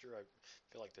faster. I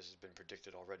feel like this has been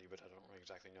predicted already, but I don't really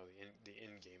exactly know the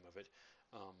end game of it.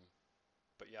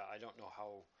 But yeah, I don't know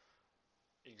how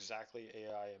exactly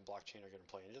AI and blockchain are going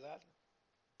to play into that.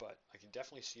 But I can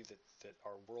definitely see that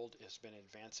our world has been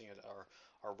advancing, and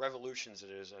our revolutions,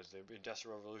 it is, as the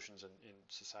industrial revolutions in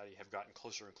society have gotten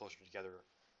closer and closer together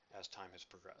as time has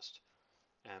progressed.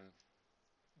 And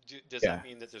does that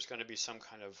mean that there's going to be some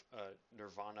kind of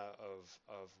nirvana of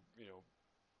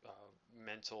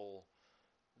mental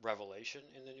revelation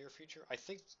in the near future? I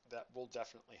think that will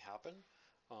definitely happen,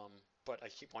 but I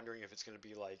keep wondering if it's going to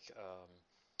be like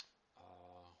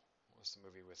what was the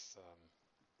movie with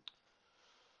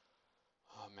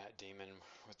Matt Damon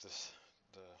with the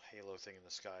halo thing in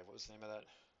the sky? What was the name of that?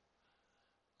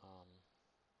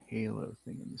 Halo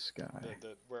thing in the sky.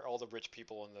 Where all the rich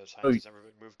people and the scientists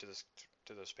moved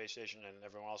to the space station, and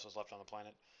everyone else was left on the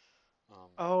planet.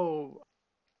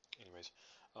 Anyways,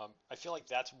 I feel like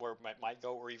that's where it might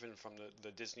go, or even from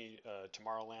the Disney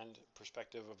Tomorrowland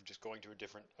perspective of just going to a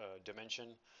different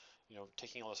dimension.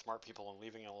 Taking all the smart people and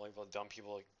leaving all the dumb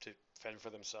people to fend for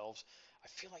themselves. I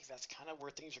feel like that's kind of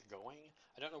where things are going.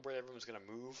 I don't know where everyone's going to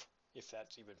move, if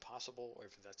that's even possible, or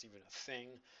if that's even a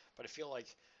thing. But I feel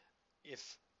like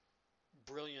if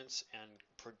brilliance and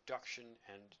production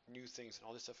and new things and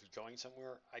all this stuff is going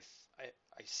somewhere, I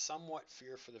somewhat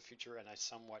fear for the future, and I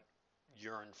somewhat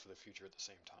yearn for the future at the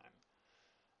same time.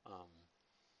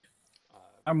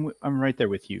 I'm right there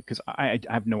with you because I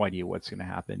have no idea what's going to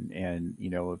happen, and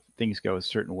if things go a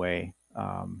certain way,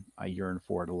 I yearn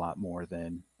for it a lot more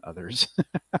than others.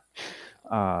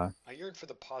 I yearn for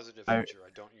the positive I future. I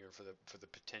don't yearn for the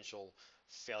potential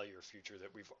failure future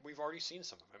that we've already seen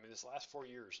some of. I mean, this last 4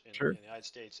 years sure, in the United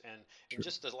States and in sure,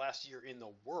 just the last year in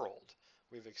the world,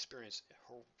 we've experienced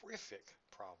horrific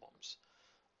problems.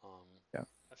 Um, yeah,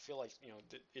 I feel like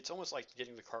it's almost like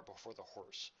getting the cart before the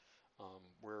horse.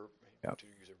 Where yeah, to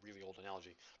use a really old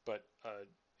analogy, but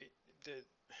it, the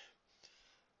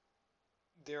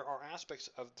there are aspects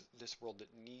of this world that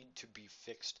need to be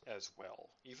fixed as well.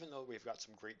 Even though we've got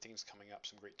some great things coming up,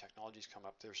 some great technologies come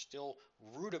up, there's still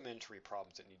rudimentary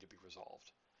problems that need to be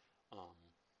resolved. Um,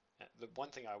 the one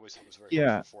thing I always thought was very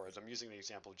yeah. hopeful for is I'm using the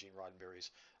example of Gene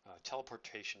Roddenberry's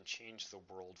teleportation changed the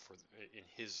world in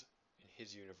his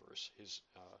universe, his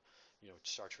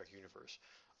Star Trek universe,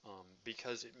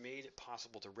 because it made it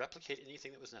possible to replicate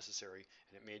anything that was necessary,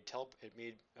 and it made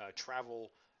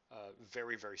travel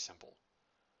very very simple.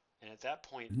 And at that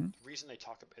point, Mhm. the reason they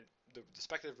talk about the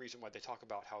speculative reason why they talk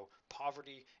about how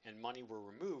poverty and money were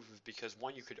removed is because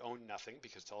one, you could own nothing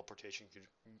because teleportation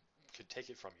could take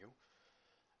it from you,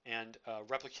 and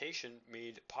replication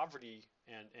made poverty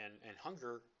and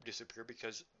hunger disappear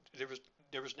because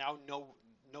there was now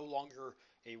no longer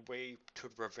a way to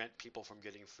prevent people from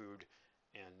getting food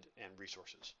and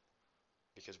resources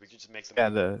because we could just make them Yeah,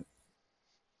 all.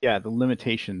 the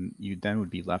limitation you then would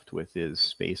be left with is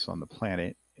space on the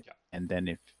planet, Yeah, and then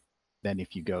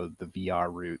if you go the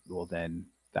VR route, well then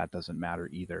that doesn't matter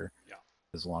either, yeah.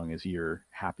 as long as you're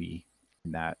happy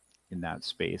in that Mm-hmm.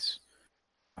 space.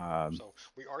 Um, So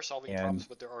we are solving problems, and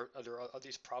but there are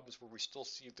these problems where we still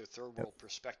see the third yep, world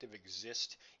perspective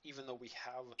exist, even though we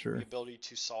have the sure. ability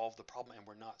to solve the problem and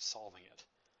we're not solving it.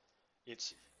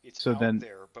 It's it's So out then,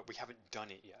 there, but we haven't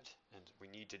done it yet, and we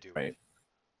need to do it. right,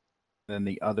 then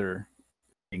the other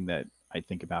thing that I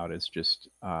think about is just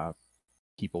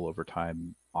people over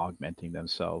time augmenting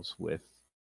themselves with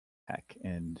tech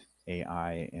and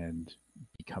AI and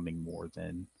becoming more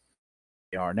than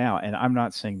they are now. And I'm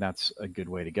not saying that's a good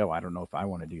way to go. I don't know if I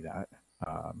want to do that.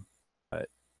 But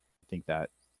I think that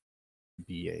would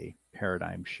be a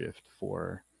paradigm shift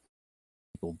for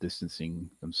people distancing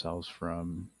themselves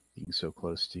from being so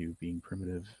close to being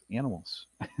primitive animals.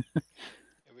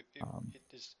 um,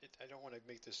 I don't want to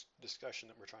make this discussion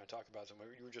that we're trying to talk about. So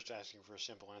you were just asking for a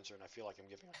simple answer, and I feel like I'm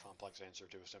giving a complex answer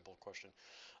to a simple question.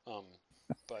 Um,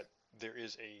 but there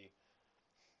is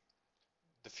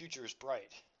the future is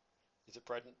bright. Is it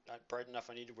not bright enough?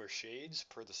 I need to wear shades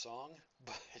per the song,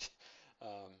 but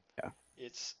um, yeah.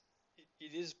 it's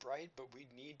it is bright, but we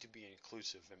need to be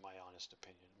inclusive, in my honest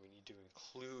opinion. We need to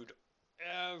include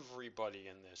everybody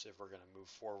in this if we're going to move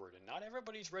forward, and not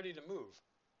everybody's ready to move.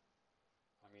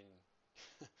 I mean,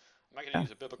 I'm not going to Yeah,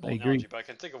 use a I biblical agree. analogy, but I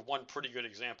can think of one pretty good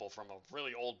example from a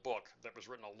really old book that was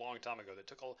written a long time ago that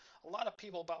took a lot of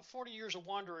people about 40 years of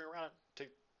wandering around to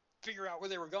figure out where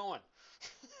they were going.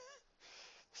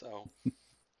 So,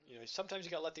 sometimes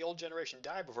you got to let the old generation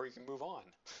die before you can move on.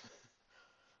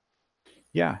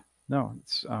 Yeah, no,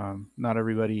 it's not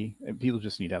everybody. People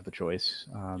just need to have the choice.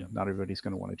 Yep. Not everybody's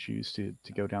going to want to choose to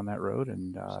go down that road,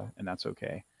 So, and that's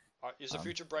okay. is the Um,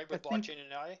 future bright I with think blockchain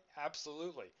and AI?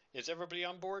 Absolutely. Is everybody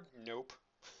on board? Nope.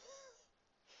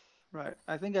 right.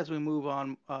 I think as we move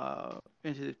on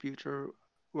into the future,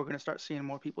 we're going to start seeing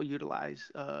more people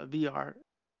utilize VR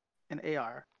and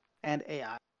AR and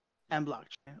AI and Hmm.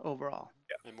 blockchain overall.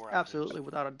 And more acronyms. Absolutely,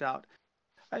 without a doubt.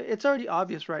 It's already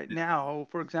obvious right now.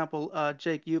 For example,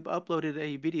 Jake, you've uploaded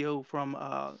a video from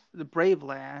the Brave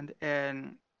Land,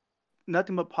 and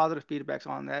nothing but positive feedbacks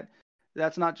on that.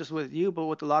 That's not just with you, but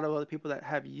with a lot of other people that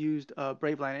have used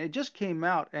Brave Land. It just came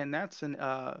out, and that's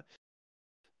a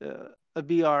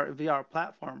VR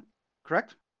platform,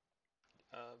 correct?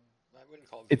 I wouldn't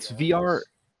call it it's VR.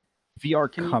 VR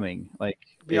Can you coming. Like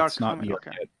VR it's not coming? VR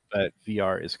Okay, yet, but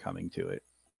VR is coming to it.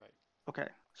 Right. okay.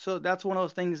 So that's one of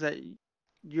those things that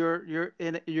you're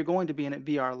going to be in a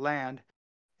VR land,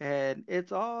 and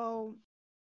it's all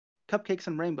cupcakes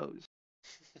and rainbows.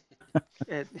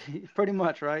 It, pretty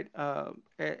much, right?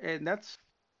 And that's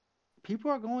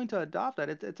people are going to adopt that.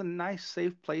 It's a nice,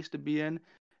 safe place to be in. You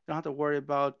don't have to worry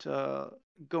about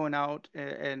going out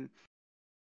and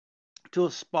to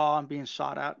a spa and being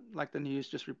shot at, like the news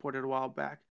just reported a while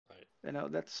back.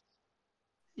 Right. That's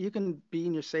you can be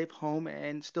in your safe home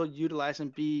and still utilize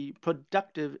and be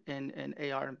productive in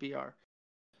AR and VR.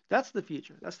 That's the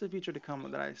future. That's the future to come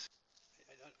that I see.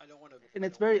 I don't want to. And I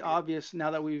it's don't want to very get. obvious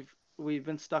now that we've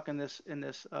been stuck in this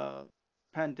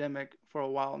pandemic for a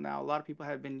while now. A lot of people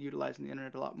have been utilizing the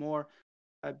internet a lot more.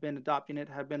 Have been adopting it.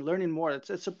 Have been learning more.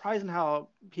 It's surprising how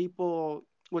people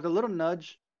with a little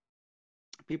nudge,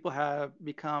 people have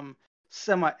become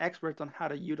semi experts on how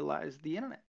to utilize the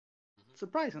internet. Hmm.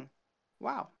 Surprising.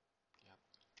 Wow.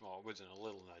 Well, it wasn't a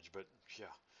little nudge, but yeah,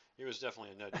 it was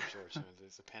definitely a nudge of sorts.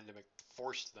 The pandemic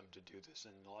forced them to do this,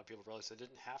 and a lot of people realized they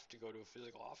didn't have to go to a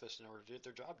physical office in order to get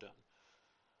their job done.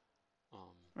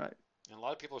 Right. And a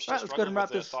lot of people are All still right, let's go ahead struggling and with wrap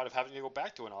the this. thought of having to go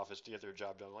back to an office to get their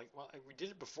job done. Like, well, we did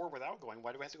it before without going.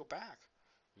 Why do we have to go back?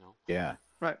 You know? Yeah.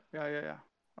 Right. Yeah.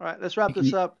 All right, let's wrap Can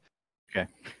this you- up. Okay.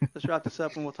 Let's wrap this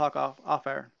up, and we'll talk off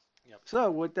air. Yep.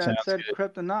 So, with that Sounds said, good.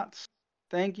 Cryptonauts,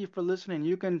 thank you for listening.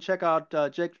 You can check out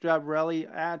Jake Jabarelli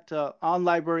at on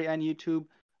Library and YouTube.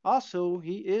 Also,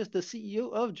 he is the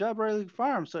CEO of Jabarelli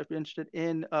Farm. So, if you're interested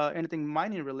in anything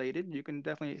mining related, you can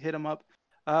definitely hit him up.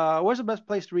 Where's the best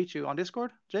place to reach you? On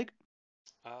Discord, Jake?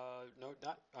 No,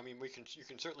 not. I mean, you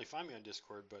can certainly find me on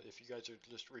Discord, but if you guys are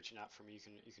just reaching out for me,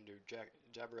 you can do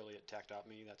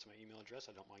Jabarelli@tac.me. That's my email address.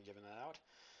 I don't mind giving that out.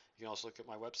 You can also look at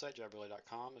my website,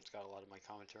 jabarelli.com. It's got a lot of my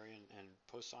commentary and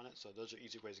posts on it. So those are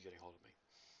easy ways of getting hold of me.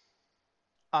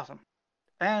 Awesome.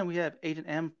 And we have Agent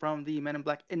M from the Men in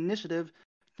Black Initiative.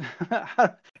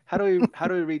 how do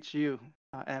we reach you,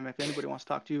 M? If anybody wants to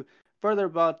talk to you further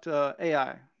about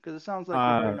AI, because it sounds like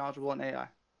you're very knowledgeable in AI.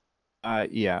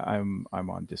 Yeah, I'm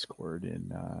on Discord,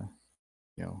 and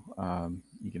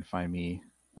you can find me,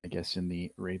 I guess, in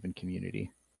the Raven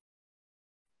community.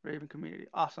 Raven community.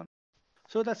 Awesome.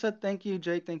 So with that said, thank you,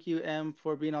 Jake. Thank you, M,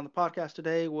 for being on the podcast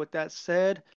today. With that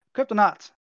said,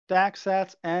 Cryptonauts, Stack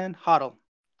Sats, and Hodl.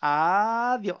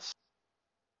 Adios.